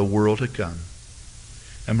Powers of the World to Come.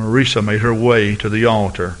 And Marisa made her way to the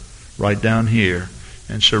altar right down here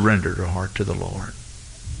and surrendered her heart to the Lord.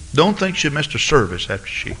 Don't think she missed a service after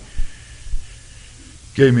she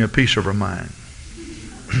gave me a piece of her mind.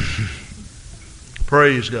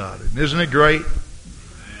 Praise God. Isn't it great?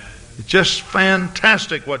 It's just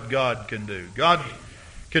fantastic what God can do. God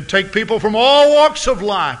can take people from all walks of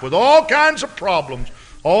life with all kinds of problems,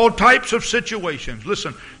 all types of situations.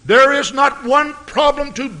 Listen, there is not one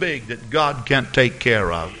problem too big that God can't take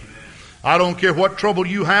care of. I don't care what trouble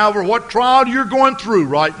you have or what trial you're going through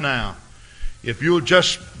right now. If you'll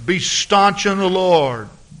just be staunch in the Lord,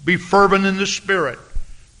 be fervent in the Spirit,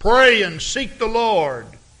 pray and seek the Lord.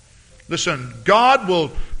 Listen, God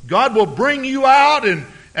will bring you out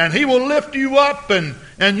and He will lift you up, and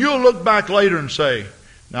you'll look back later and say,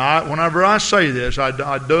 now, whenever I say this, I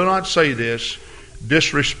do not say this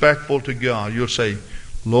disrespectful to God. You'll say,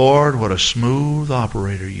 Lord, what a smooth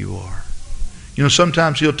operator you are. You know,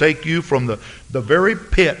 sometimes He'll take you from the very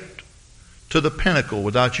pit to the pinnacle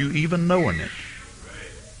without you even knowing it.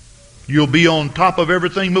 You'll be on top of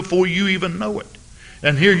everything before you even know it.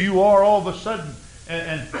 And here you are all of a sudden,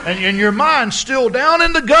 and your mind's still down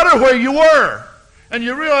in the gutter where you were. And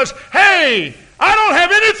you realize, hey, I don't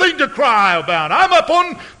have anything to cry about. I'm up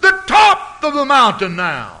on the top of the mountain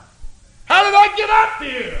now. How did I get up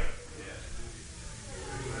here?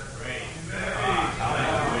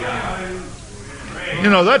 You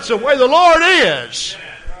know, that's the way the Lord is.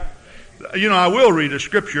 You know, I will read a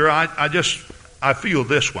scripture. I feel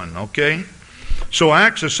this one, okay? So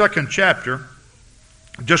Acts, the 2nd chapter,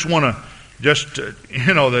 just want to,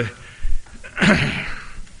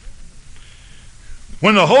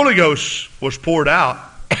 when the Holy Ghost was poured out,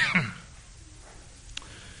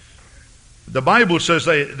 the Bible says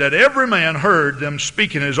that every man heard them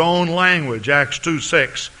speak in his own language, Acts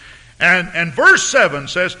 2:6. And verse 7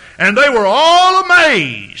 says, and they were all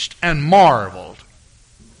amazed and marveled.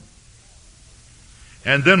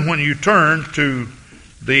 And then when you turn to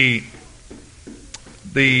the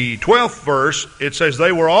 12th verse, it says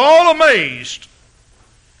they were all amazed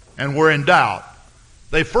and were in doubt.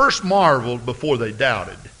 They first marveled before they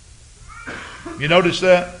doubted. You notice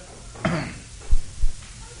that?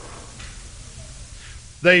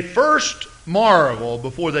 They first marvel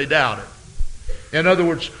before they doubted. In other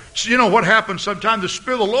words, you know what happens sometimes? The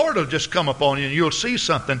Spirit of the Lord will just come upon you and you'll see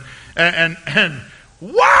something and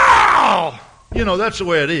wow! You know, that's the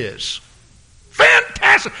way it is.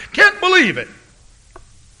 Fantastic! Can't believe it.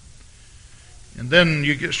 And then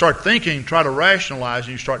you start thinking, try to rationalize,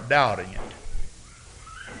 and you start doubting it.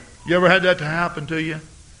 You ever had that to happen to you?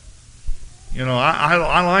 You know,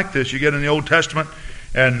 I like this. You get in the Old Testament,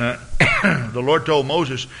 and the Lord told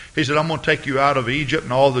Moses, He said, I'm going to take you out of Egypt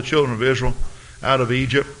and all the children of Israel out of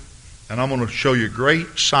Egypt, and I'm going to show you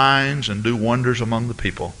great signs and do wonders among the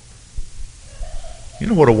people. You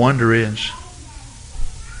know what a wonder is?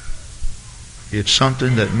 It's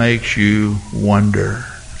something that makes you wonder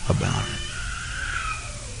about it.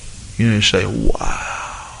 You know, you say,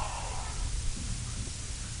 wow,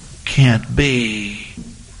 can't be.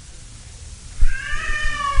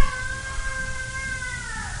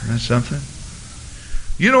 Isn't that something?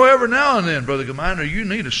 You know, every now and then, Brother Commander, you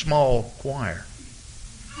need a small choir.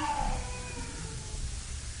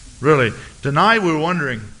 Really, tonight we're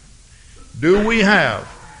wondering, do we have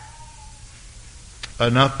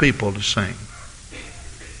enough people to sing?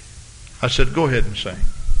 I said, go ahead and sing.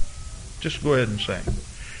 Just go ahead and sing.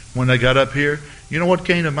 When they got up here, you know what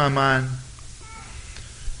came to my mind?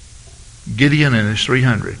 Gideon and his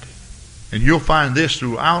 300. And you'll find this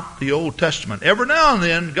throughout the Old Testament. Every now and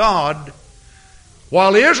then, God,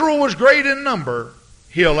 while Israel was great in number,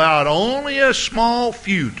 He allowed only a small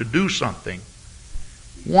few to do something.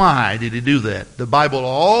 Why did He do that? The Bible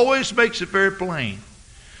always makes it very plain,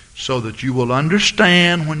 so that you will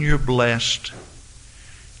understand when you're blessed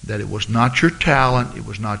that it was not your talent, it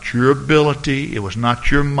was not your ability, it was not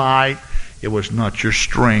your might, it was not your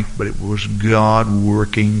strength, but it was God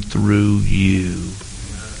working through you.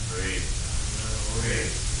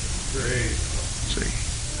 See,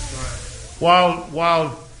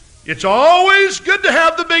 while it's always good to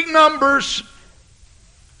have the big numbers,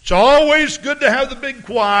 it's always good to have the big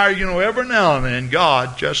choir, you know, every now and then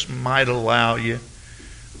God just might allow you,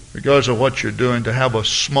 because of what you're doing, to have a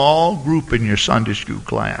small group in your Sunday school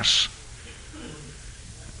class.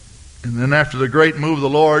 And then after the great move of the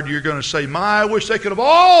Lord, you're going to say, I wish they could have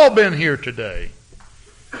all been here today.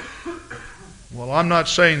 Well, I'm not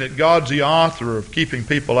saying that God's the author of keeping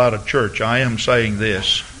people out of church. I am saying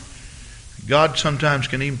this. God sometimes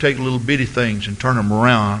can even take little bitty things and turn them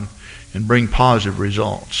around and bring positive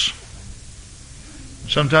results.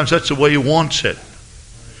 Sometimes that's the way He wants it.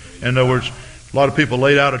 In other words, a lot of people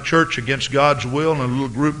laid out of church against God's will, and a little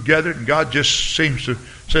group gathered, and God just seems to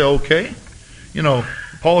say, okay. You know,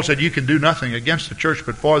 Paul said you can do nothing against the church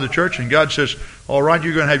but for the church, and God says, all right,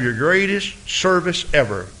 you're going to have your greatest service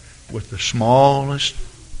ever with the smallest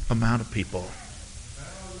amount of people.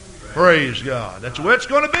 Praise God. That's the way it's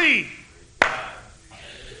going to be.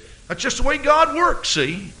 That's just the way God works,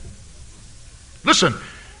 see. Listen,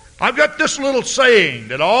 I've got this little saying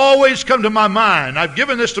that always come to my mind. I've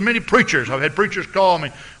given this to many preachers. I've had preachers call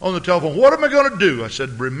me on the telephone. What am I going to do? I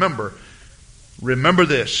said, remember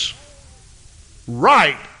this.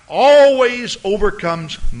 Right always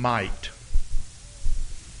overcomes might.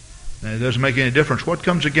 And it doesn't make any difference what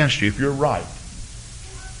comes against you. If you're right,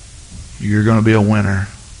 you're going to be a winner.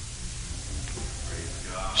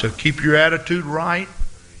 So keep your attitude right.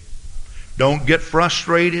 Don't get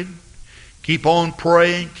frustrated. Keep on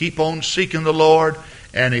praying. Keep on seeking the Lord.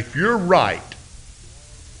 And if you're right,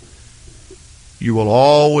 you will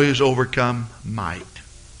always overcome might.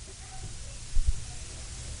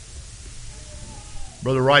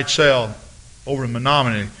 Brother Wright-Sell over in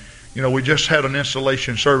Menominee. We just had an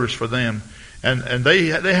installation service for them, and they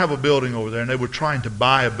have a building over there, and they were trying to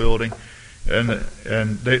buy a building, and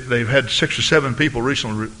they've had 6 or 7 people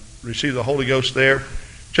recently receive the Holy Ghost there,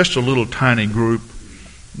 just a little tiny group,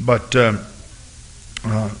 but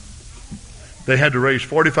they had to raise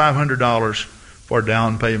 $4,500 for a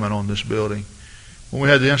down payment on this building. When we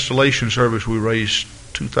had the installation service, we raised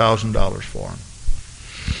 $2,000 for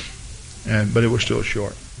them, but it was still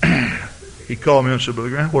short. He called me and said, Brother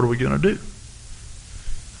Grant, what are we going to do?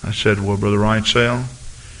 I said, well, Brother Wrightsell,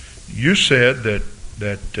 you said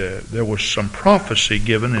that there was some prophecy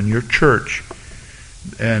given in your church,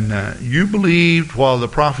 and you believed while the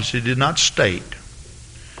prophecy did not state.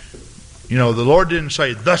 The Lord didn't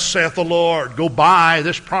say, thus saith the Lord, go buy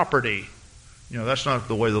this property. That's not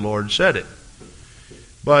the way the Lord said it.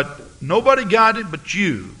 But nobody got it but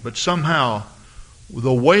you. But somehow,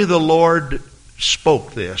 the way the Lord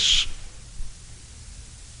spoke this,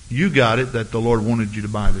 you got it that the Lord wanted you to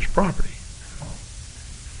buy this property.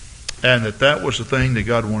 And that was the thing that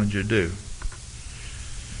God wanted you to do.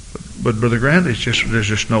 But Brother Grant, there's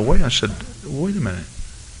just no way. I said, wait a minute.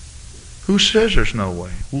 Who says there's no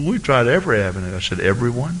way? Well, we've tried every avenue. I said,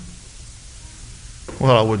 everyone?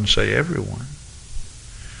 Well, I wouldn't say everyone.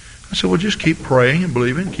 I said, well, just keep praying and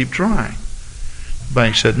believing, keep trying. The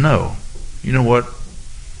bank said, no. You know what?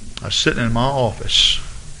 I was sitting in my office.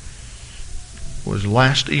 It was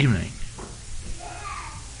last evening.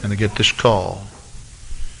 And I get this call.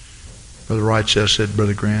 Brother Wrightsell said,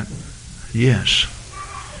 Brother Grant, yes.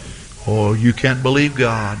 Oh, you can't believe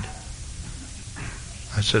God.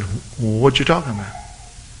 I said, well, what you talking about?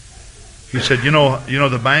 He said, you know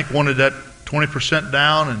the bank wanted that 20%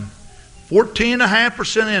 down and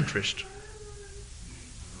 14.5% interest.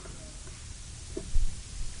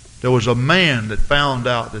 There was a man that found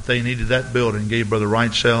out that they needed that building, gave Brother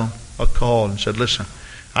Wrightsell a call and said, listen,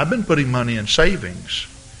 I've been putting money in savings,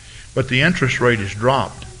 but the interest rate has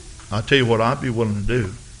dropped. I'll tell you what I'd be willing to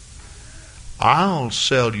do. I'll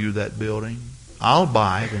sell you that building. I'll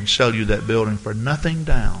buy it and sell you that building for nothing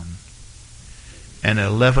down and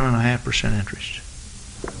 11.5% interest.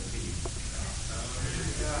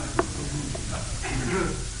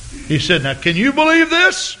 He said, now can you believe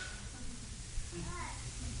this?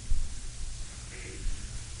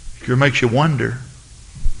 Sure makes you wonder.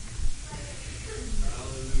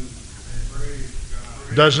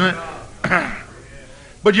 Doesn't it?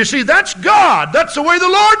 But you see, that's God. That's the way the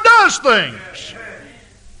Lord does things.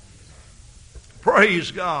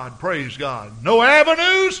 Praise God. Praise God. No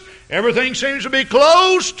avenues. Everything seems to be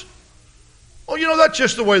closed. Well, that's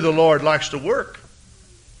just the way the Lord likes to work.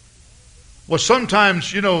 Well,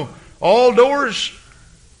 sometimes, all doors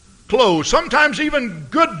close. Sometimes even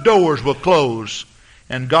good doors will close,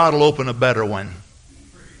 and God will open a better one.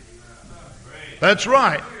 That's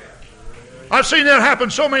right. I've seen that happen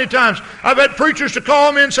so many times. I've had preachers to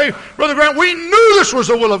call me and say, Brother Grant, we knew this was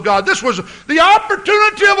the will of God. This was the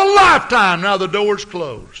opportunity of a lifetime. Now the door's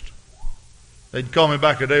closed. They'd call me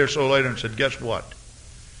back a day or so later and said, guess what?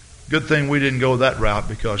 Good thing we didn't go that route,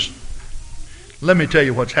 because let me tell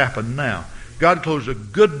you what's happened now. God closed a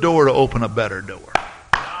good door to open a better door.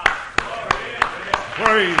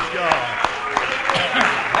 Praise God.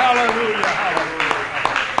 Hallelujah. Hallelujah.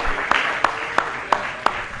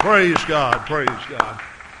 Praise God, praise God.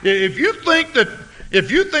 If you think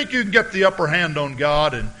you can get the upper hand on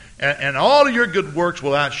God and all of your good works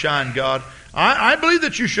will outshine God, I believe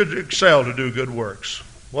that you should excel to do good works.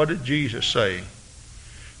 What did Jesus say?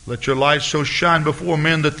 Let your light so shine before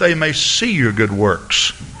men that they may see your good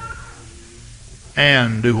works.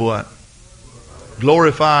 And do what?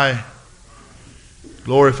 Glorify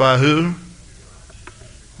who?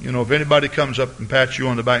 If anybody comes up and pats you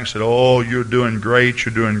on the back and said, oh, you're doing great,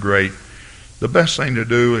 the best thing to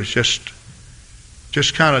do is just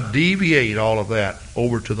kind of deviate all of that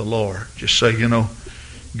over to the Lord. Just say,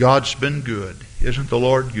 God's been good. Isn't the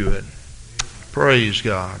Lord good? Praise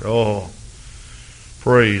God. Oh,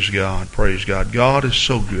 praise God, praise God. God is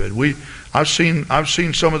so good. I've seen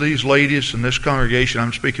some of these ladies in this congregation.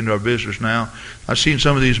 I'm speaking to our visitors now. I've seen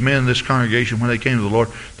some of these men in this congregation, when they came to the Lord,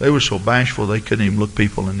 they were so bashful they couldn't even look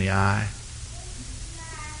people in the eye.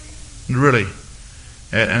 Really.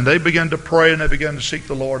 And they began to pray and they began to seek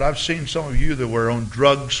the Lord. I've seen some of you that were on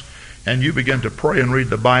drugs and you began to pray and read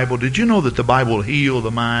the Bible. Did you know that the Bible will heal the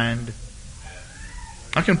mind?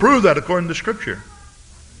 I can prove that according to Scripture.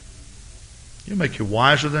 It'll make you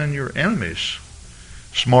wiser than your enemies,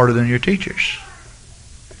 smarter than your teachers.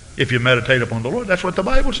 If you meditate upon the Lord, that's what the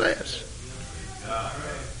Bible says.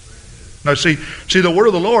 Now see, the word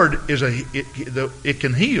of the Lord it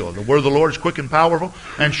can heal. The word of the Lord is quick and powerful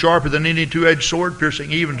and sharper than any two-edged sword,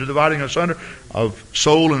 piercing even to dividing asunder of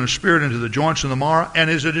soul and of spirit, into the joints and the marrow, and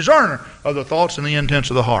is a discerner of the thoughts and the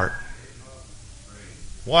intents of the heart.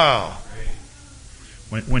 Wow.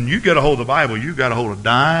 When you get a hold of the Bible, you got a hold of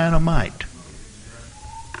dynamite.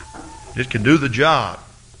 It can do the job.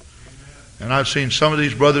 And I've seen some of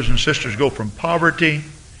these brothers and sisters go from poverty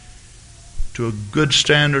to a good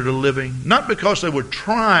standard of living. Not because they were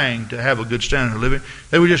trying to have a good standard of living.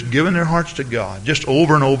 They were just giving their hearts to God. Just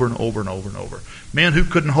over and over and over and over and over. Men who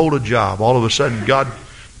couldn't hold a job. All of a sudden God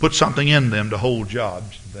put something in them to hold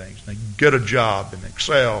jobs and things. They get a job and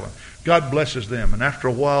excel. And God blesses them. And after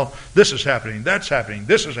a while, this is happening, that's happening,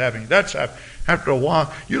 this is happening, that's happening. After a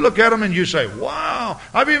while, you look at them and you say, wow.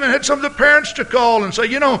 I've even had some of the parents to call and say, I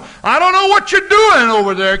don't know what you're doing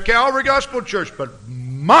over there at Calvary Gospel Church, but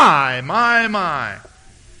my.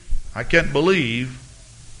 I can't believe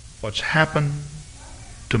what's happened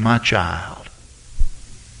to my child.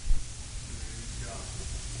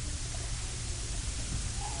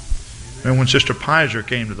 And when Sister Pizer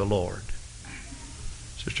came to the Lord,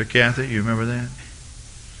 Sister Kathy, you remember that?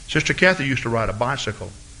 Sister Kathy used to ride a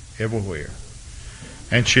bicycle everywhere.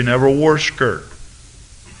 And she never wore a skirt.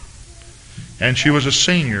 And she was a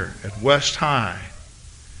senior at West High.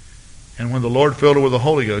 And when the Lord filled her with the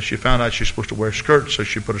Holy Ghost, she found out she was supposed to wear skirts, so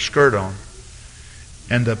she put a skirt on.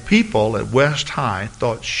 And the people at West High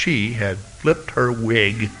thought she had flipped her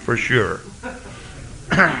wig for sure.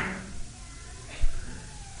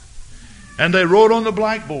 And they wrote on the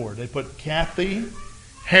blackboard, they put, Kathy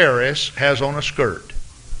Harris has on a skirt.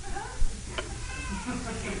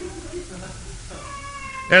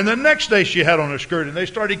 And the next day she had on a skirt, and they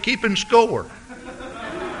started keeping score.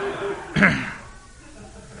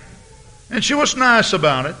 And she was nice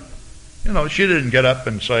about it. She didn't get up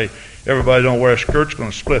and say, everybody don't wear a skirt, it's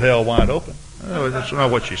going to split hell wide open. That's not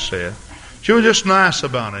what she said. She was just nice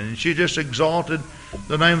about it, and she just exalted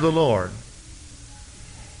the name of the Lord.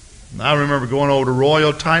 And I remember going over to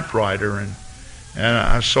Royal Typewriter, and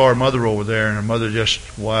I saw her mother over there, and her mother just,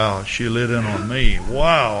 wow, she lit in on me.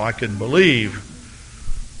 Wow, I couldn't believe.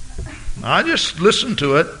 I just listened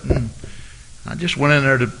to it, and I just went in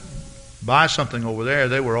there to buy something over there.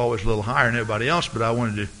 They were always a little higher than everybody else, but I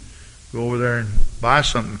wanted to go over there and buy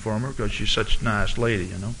something for her because she's such a nice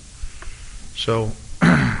lady, So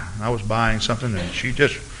I was buying something, and she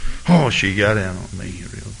just, she got in on me,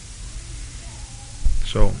 really.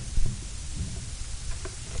 So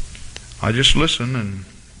I just listened, and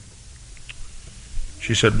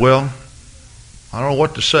she said, well, I don't know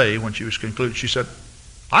what to say. When she was concluded, she said,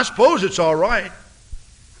 I suppose it's all right.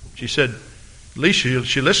 She said, at least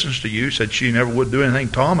she listens to you. Said she never would do anything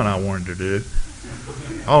Tom and I wanted to do.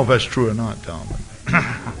 I don't know if that's true or not, Tom.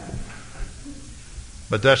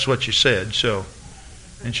 But that's what she said. So,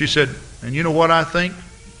 and she said, and you know what I think?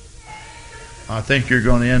 I think you're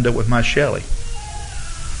going to end up with my Shelley.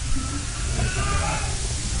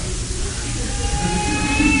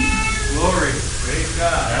 Glory. Praise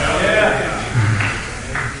God. Yeah.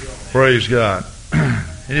 Praise God.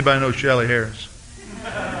 Anybody know Shelley Harris?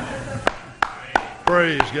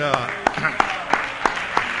 Praise God.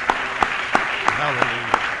 Hallelujah.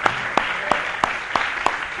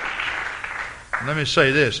 Let me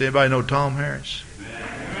say this. Anybody know Tom Harris?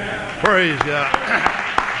 Praise God.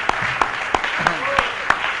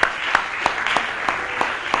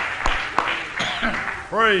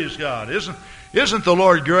 Praise God. Isn't the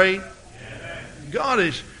Lord great? God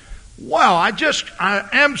is, wow, I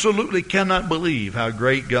absolutely cannot believe how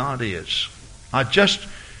great God is.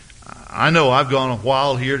 I know I've gone a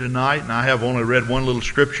while here tonight, and I have only read one little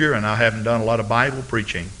scripture, and I haven't done a lot of Bible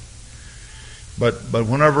preaching. But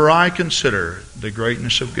whenever I consider the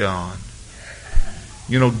greatness of God,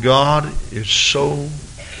 God is so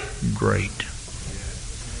great.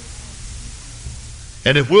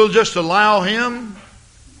 And if we'll just allow Him,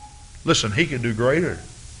 listen, He can do greater.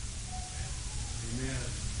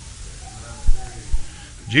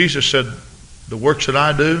 Jesus said, the works that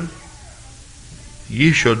I do,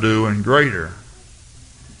 ye shall do and greater,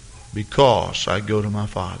 because I go to my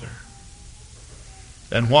Father.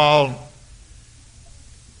 And while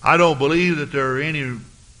I don't believe that there are any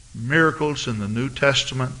miracles in the New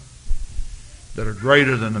Testament that are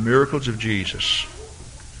greater than the miracles of Jesus,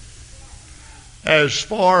 as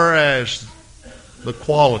far as the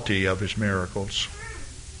quality of His miracles,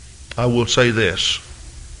 I will say this.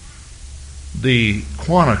 The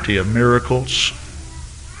quantity of miracles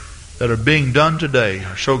that are being done today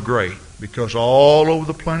are so great because all over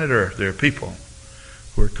the planet Earth there are people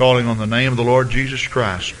who are calling on the name of the Lord Jesus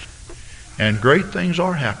Christ, and great things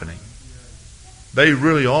are happening. They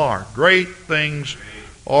really are. Great things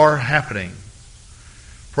are happening.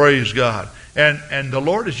 Praise God. And the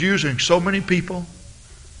Lord is using so many people.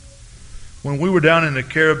 When we were down in the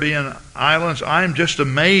Caribbean islands, I'm just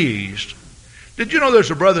amazed. Did you know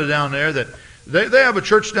there's a brother down there that they have a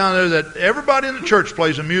church down there that everybody in the church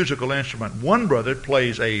plays a musical instrument. One brother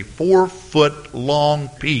plays a 4-foot long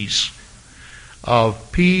piece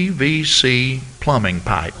of PVC plumbing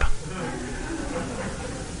pipe.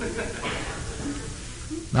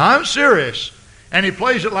 Now I'm serious. And he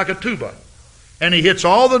plays it like a tuba. And he hits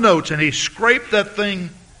all the notes, and he scraped that thing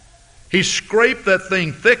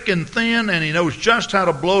thick and thin, and he knows just how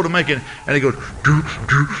to blow to make it. And he goes, do,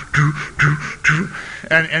 do, do, do, do.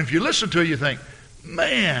 And if you listen to it, you think,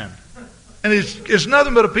 man. And it's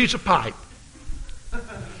nothing but a piece of pipe.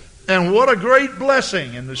 And what a great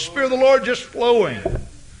blessing. And the Spirit of the Lord just flowing.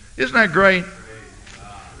 Isn't that great?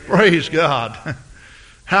 Praise God.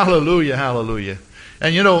 Hallelujah, hallelujah.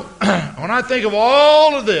 And you know, when I think of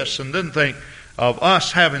all of this and then think of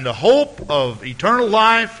us having the hope of eternal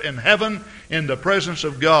life in heaven in the presence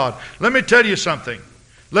of God, let me tell you something.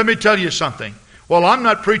 Well, I'm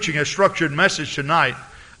not preaching a structured message tonight.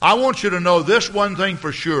 I want you to know this one thing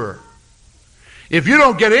for sure. If you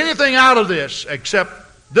don't get anything out of this except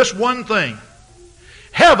this one thing,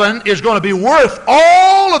 heaven is going to be worth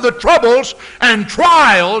all of the troubles and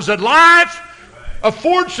trials that life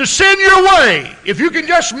affords to send your way. If you can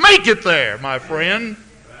just make it there, my friend.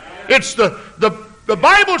 It's the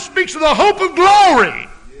Bible speaks of the hope of glory.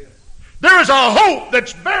 There is a hope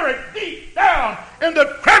that's buried deep down in the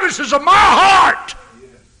crevices of my heart.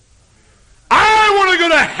 I want to go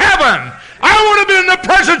to heaven. I want to be in the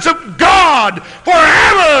presence of God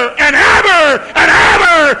forever and ever and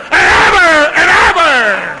ever and ever and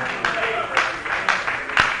ever.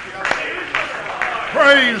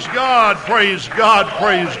 Praise God, praise God,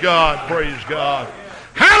 praise God, praise God.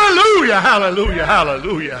 Hallelujah, hallelujah,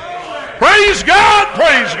 hallelujah. Praise God,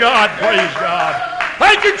 praise God, praise God.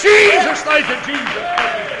 Thank you, Jesus, thank you, Jesus.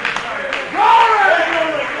 Glory,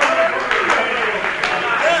 glory, glory.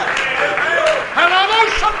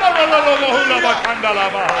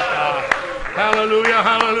 Hallelujah,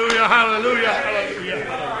 hallelujah, hallelujah, hallelujah.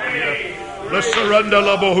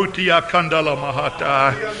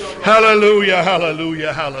 Hallelujah,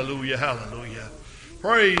 hallelujah, hallelujah, hallelujah.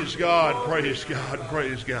 Praise God, praise God,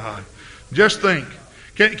 praise God. Just think,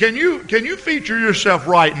 can you feature yourself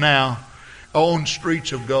right now on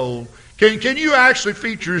streets of gold? Can you actually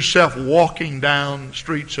feature yourself walking down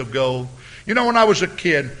streets of gold? You know, when I was a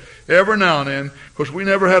kid, every now and then, because we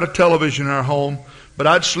never had a television in our home, but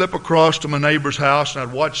I'd slip across to my neighbor's house and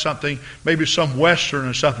I'd watch something, maybe some Western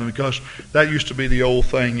or something, because that used to be the old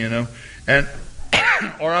thing, you know. And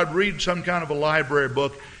or I'd read some kind of a library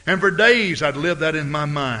book, and for days I'd live that in my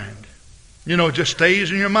mind. You know, it just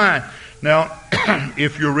stays in your mind. Now,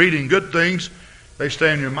 if you're reading good things, they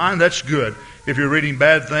stay in your mind, that's good. If you're reading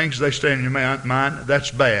bad things, they stay in your mind,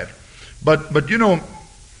 that's bad. But you know,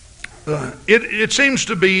 it seems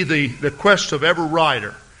to be the quest of every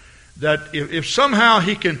writer that if somehow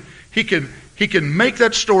he can make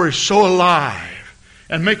that story so alive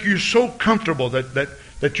and make you so comfortable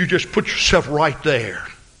that you just put yourself right there.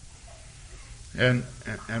 And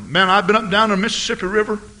man, I've been up and down the Mississippi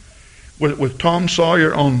River with Tom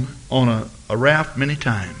Sawyer on a raft many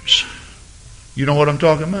times. You know what I'm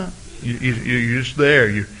talking about? You're just there.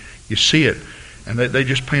 You see it. And they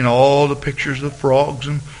just paint all the pictures of the frogs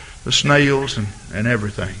and the snails and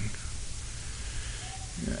everything.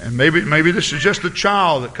 And maybe this is just a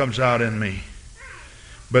child that comes out in me.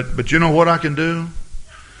 But you know what I can do?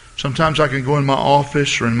 Sometimes I can go in my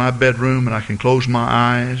office or in my bedroom and I can close my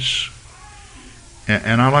eyes.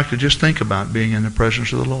 And I like to just think about being in the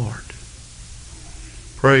presence of the Lord.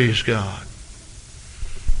 Praise God.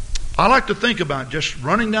 I like to think about just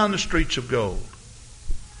running down the streets of gold.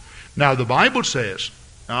 Now the Bible says,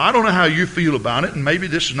 now I don't know how you feel about it, and maybe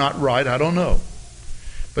this is not right, I don't know.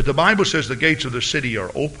 But the Bible says the gates of the city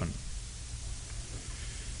are open.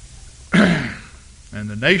 And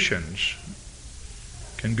the nations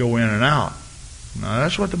can go in and out. Now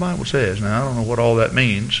that's what the Bible says. Now I don't know what all that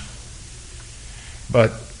means.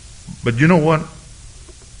 But you know what?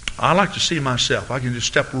 I like to see myself. I can just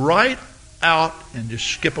step right out and just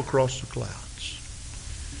skip across the clouds.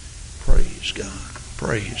 Praise God.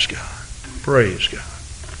 Praise God. Praise God.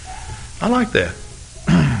 I like that.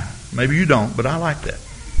 Maybe you don't, but I like that.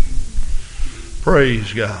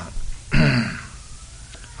 Praise God.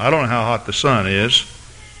 I don't know how hot the sun is,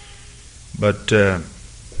 but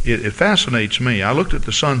it fascinates me. I looked at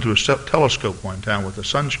the sun through a telescope one time with a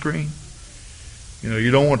sunscreen,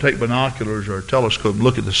 You don't want to take binoculars or a telescope and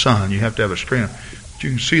look at the sun. You have to have a screen. But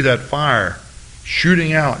you can see that fire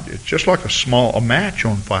shooting out. It's just like a match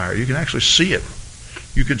on fire. You can actually see it.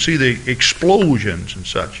 You can see the explosions and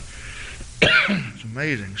such. It's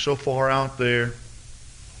amazing. So far out there.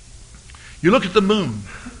 You look at the moon.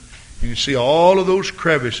 You can see all of those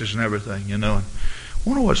crevices and everything, And I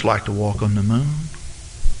wonder what it's like to walk on the moon.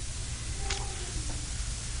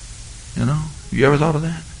 You ever thought of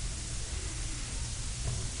that?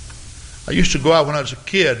 I used to go out when I was a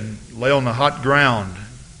kid and lay on the hot ground.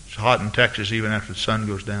 It's hot in Texas even after the sun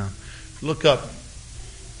goes down. Look up.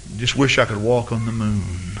 Just wish I could walk on the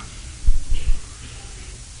moon.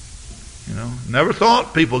 Never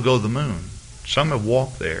thought people go to the moon. Some have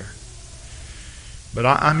walked there. But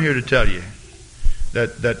I'm here to tell you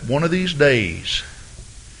that one of these days,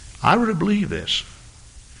 I really believe this.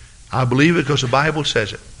 I believe it because the Bible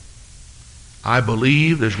says it. I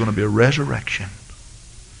believe there's going to be a resurrection.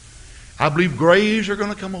 I believe graves are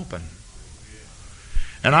going to come open.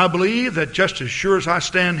 And I believe that just as sure as I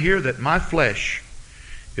stand here, that my flesh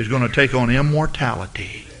is going to take on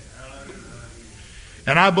immortality.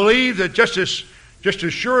 And I believe that just as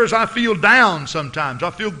sure as I feel down sometimes,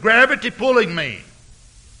 I feel gravity pulling me.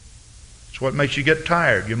 It's what makes you get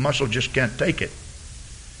tired. Your muscle just can't take it.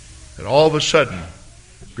 And all of a sudden,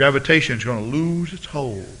 gravitation is going to lose its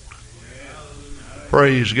hold.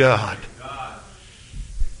 Praise God.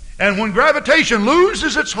 And when gravitation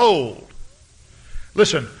loses its hold,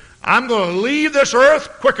 listen, I'm going to leave this earth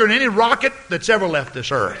quicker than any rocket that's ever left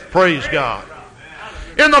this earth. Praise God.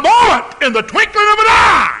 In the moment, in the twinkling of an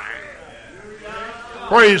eye.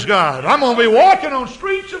 Praise God. I'm going to be walking on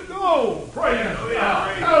streets of gold. Praise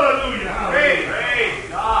God. Hallelujah. Praise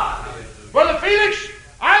God. Brother Felix,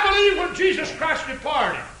 I believe when Jesus Christ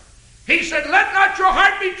departed, He said, "Let not your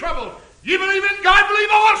heart be troubled. You believe in God, believe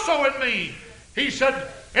also in me." He said,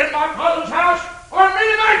 "In my Father's house are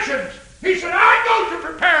many mansions." He said, "I go to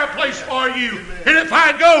prepare a place for you. And if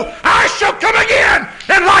I go, I shall come again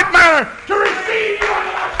in like manner to receive you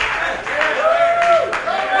unto myself."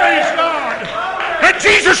 Praise God. And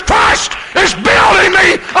Jesus Christ is building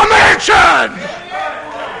me a mansion.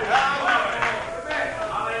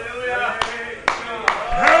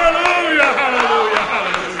 Hallelujah, hallelujah,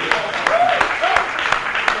 hallelujah.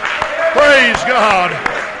 Praise God.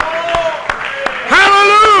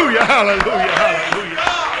 Hallelujah, hallelujah, hallelujah.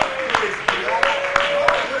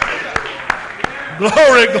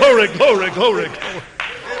 Glory, glory, glory, glory, glory.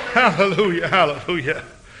 Hallelujah, hallelujah.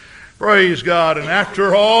 Praise God. And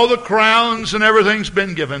after all the crowns and everything's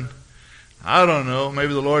been given, I don't know,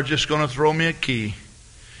 maybe the Lord's just going to throw me a key.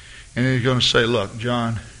 And He's going to say, "Look,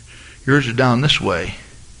 John, yours are down this way.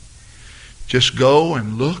 Just go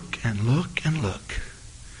and look and look and look.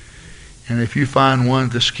 And if you find one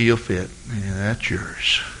that this key will fit, that's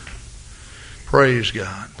yours." Praise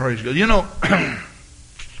God. Praise God.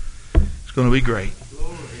 It's going to be great.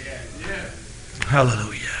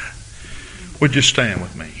 Hallelujah. Would you stand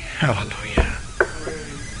with me? Hallelujah.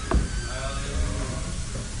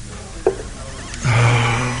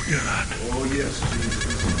 Oh, God. Oh, yes,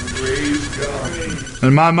 Jesus. Praise God.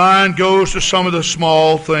 And my mind goes to some of the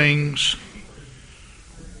small things.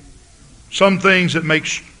 Some things that make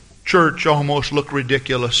church almost look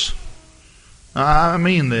ridiculous. I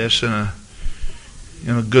mean this in a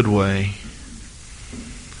good way.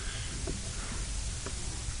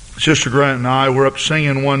 Sister Grant and I were up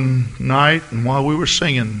singing one night, and while we were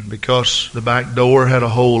singing, because the back door had a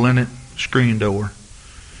hole in it, screen door,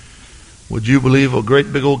 would you believe a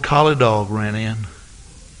great big old collie dog ran in?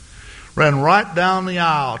 Ran right down the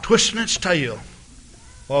aisle, twisting its tail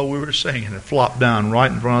while we were singing. It flopped down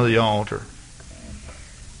right in front of the altar.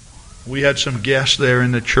 We had some guests there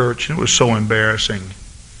in the church, and it was so embarrassing.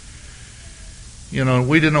 We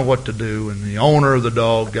didn't know what to do, and the owner of the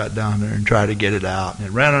dog got down there and tried to get it out. And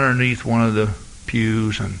it ran underneath one of the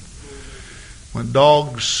pews, and when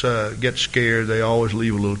dogs get scared, they always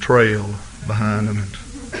leave a little trail behind them. And,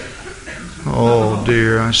 oh,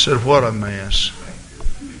 dear. I said, what a mess.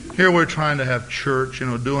 Here we're trying to have church,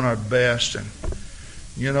 doing our best, and,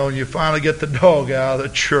 you finally get the dog out of the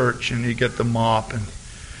church, and you get the mop, and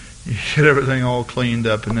you get everything all cleaned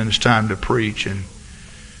up, and then it's time to preach, and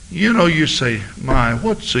you say, "My,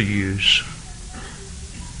 what's the use?"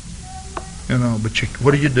 But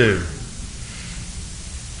what do?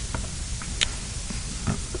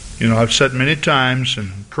 I've sat many times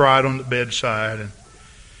and cried on the bedside, and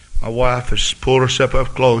my wife has pulled herself up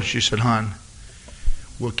close. She said, "Hon,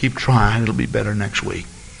 we'll keep trying. It'll be better next week."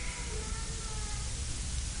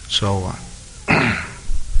 So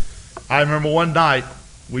I remember one night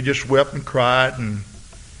we just wept and cried, and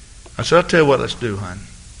I said, I'll tell you what, let's do, hon.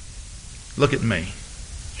 Look at me.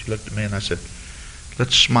 She looked at me and I said,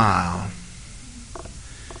 let's smile.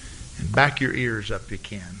 And back your ears up if you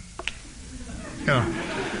can. You know.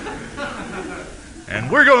 And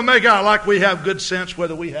we're going to make out like we have good sense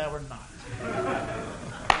whether we have or not.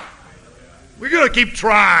 We're going to keep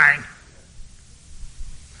trying.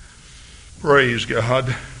 Praise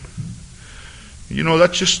God. You know,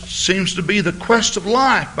 that just seems to be the quest of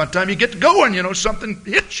life. By the time you get to going, you know, something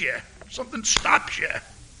hits you. Something stops you.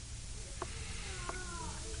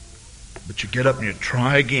 But you get up and you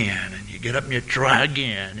try again, and you get up and you try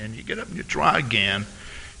again, and you get up and you try again.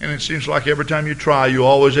 And it seems like every time you try, you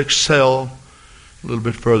always excel a little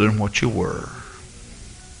bit further than what you were.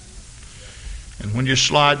 And when you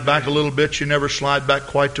slide back a little bit, you never slide back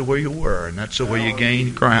quite to where you were. And that's the way you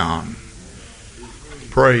gain ground.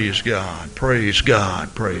 Praise God, praise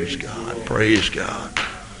God, praise God, praise God.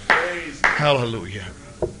 Hallelujah.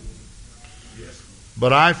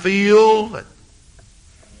 But I feel that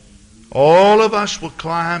all of us will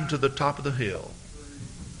climb to the top of the hill.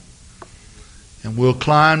 And we'll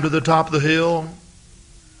climb to the top of the hill.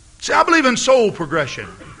 See, I believe in soul progression.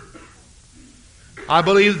 I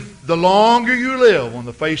believe the longer you live on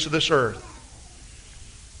the face of this earth,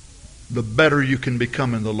 the better you can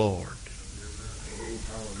become in the Lord.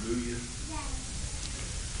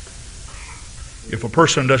 If a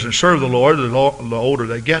person doesn't serve the Lord, the older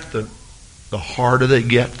they get, the harder they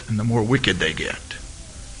get and the more wicked they get.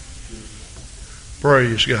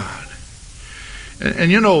 Praise God.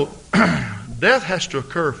 And you know, death has to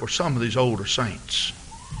occur for some of these older saints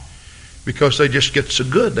because they just get so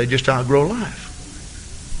good, they just outgrow life.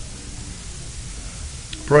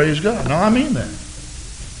 Praise God. No, I mean that.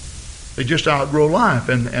 They just outgrow life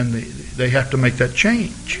and they have to make that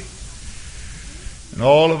change. And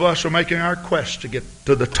all of us are making our quest to get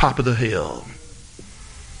to the top of the hill.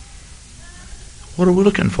 What are we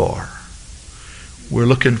looking for? We're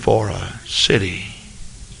looking for a city.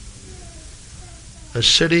 A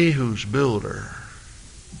city whose builder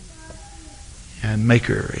and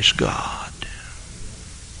maker is God.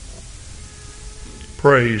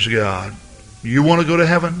 Praise God. You want to go to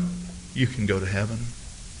heaven? You can go to heaven.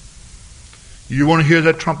 You want to hear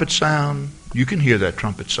that trumpet sound? You can hear that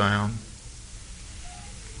trumpet sound.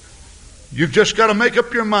 You've just got to make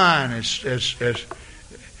up your mind, as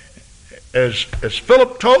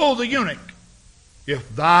Philip told the eunuch,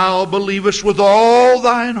 if thou believest with all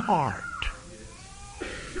thine heart,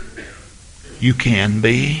 you can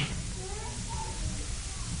be.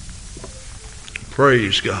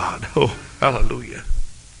 Praise God. Oh, hallelujah.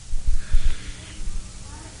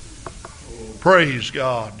 Praise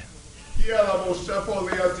God.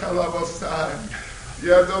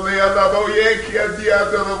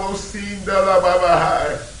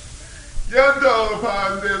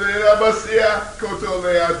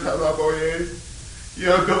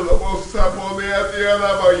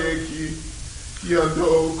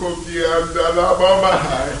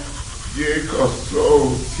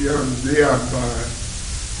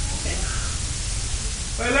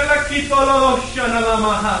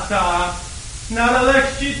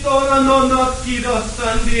 Nalalexitora nonna kido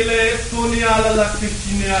sandile suniala la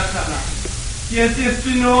kishiniatana. Yete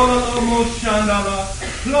spinola la moshandala.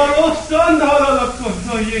 Loro sandala la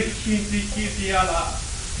kono yekiti kitiala.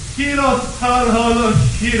 Kiro salholo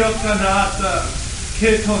shiro kanata.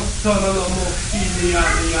 Keto sono la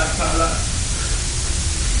moshiniatala.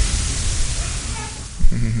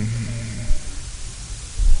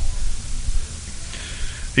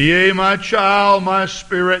 Yea, my child, my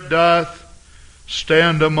spirit doth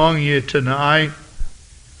stand among you tonight.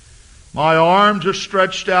 My arms are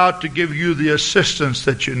stretched out to give you the assistance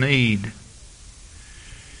that you need.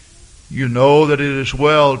 You know that it is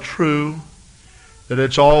well true that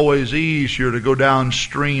it's always easier to go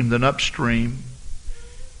downstream than upstream.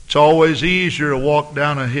 It's always easier to walk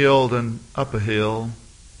down a hill than up a hill.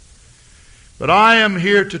 But I am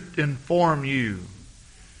here to inform you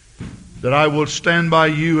that I will stand by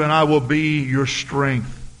you and I will be your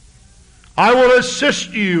strength. I will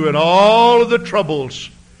assist you in all of the troubles,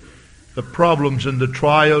 the problems, and the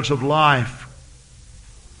trials of life.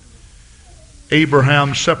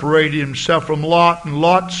 Abraham separated himself from Lot, and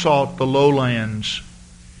Lot sought the lowlands,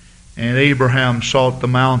 and Abraham sought the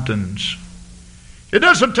mountains. It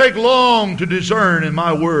doesn't take long to discern in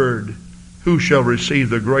my word who shall receive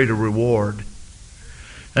the greater reward.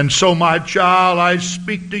 And so, my child, I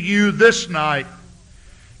speak to you this night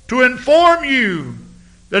to inform you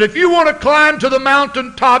that if you want to climb to the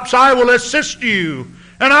mountaintops, I will assist you,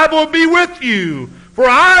 and I will be with you, for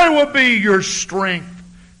I will be your strength,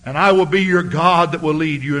 and I will be your God that will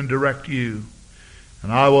lead you and direct you.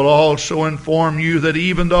 And I will also inform you that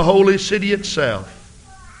even the holy city itself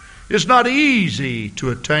is not easy to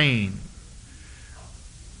attain.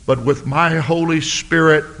 But with my Holy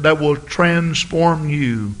Spirit that will transform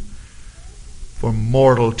you from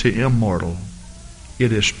mortal to immortal,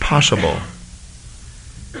 it is possible.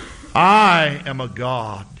 I am a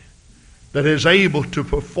God that is able to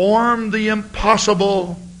perform the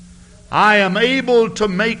impossible. I am able to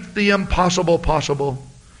make the impossible possible.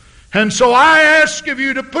 And so I ask of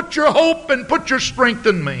you to put your hope and put your strength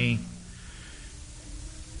in me.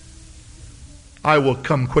 I will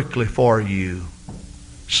come quickly for you,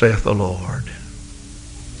 saith the Lord.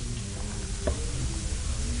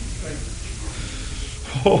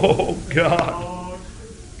 Oh, God.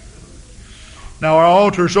 Now our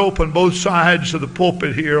altar's open both sides of the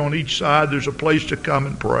pulpit here. On each side there's a place to come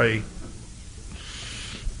and pray.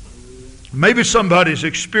 Maybe somebody's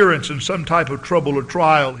experiencing some type of trouble or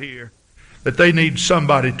trial here that they need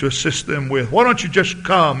somebody to assist them with. Why don't you just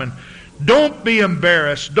come and don't be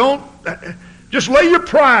embarrassed. Just lay your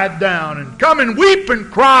pride down and come and weep and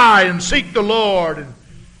cry and seek the Lord and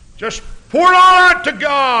just pour it all out to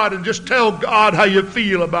God and just tell God how you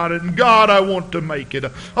feel about it. And God, I want to make it.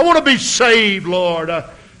 I want to be saved, Lord.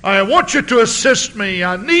 I want you to assist me.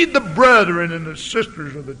 I need the brethren and the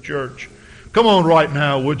sisters of the church. Come on right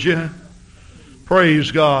now, would you?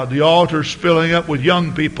 Praise God. The altar's filling up with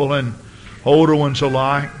young people and older ones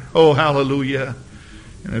alike. Oh, hallelujah.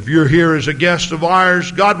 And if you're here as a guest of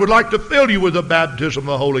ours, God would like to fill you with the baptism of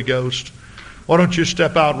the Holy Ghost. Why don't you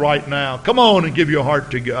step out right now? Come on and give your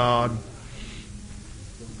heart to God.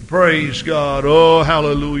 Praise God. Oh,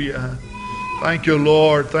 hallelujah. Thank you,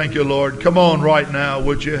 Lord. Thank you, Lord. Come on right now,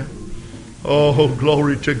 would you? Oh,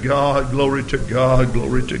 glory to God. Glory to God.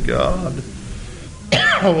 Glory to God.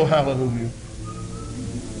 Oh, hallelujah.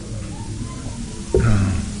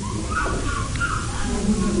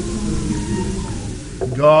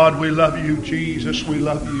 God, we love you. Jesus, we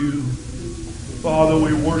love you. Father,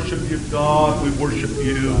 we worship you. God, we worship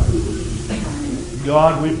you.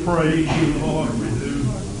 God, we praise you, Lord. We do.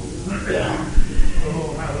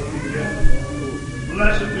 Oh, hallelujah.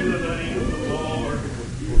 Blessed be the name.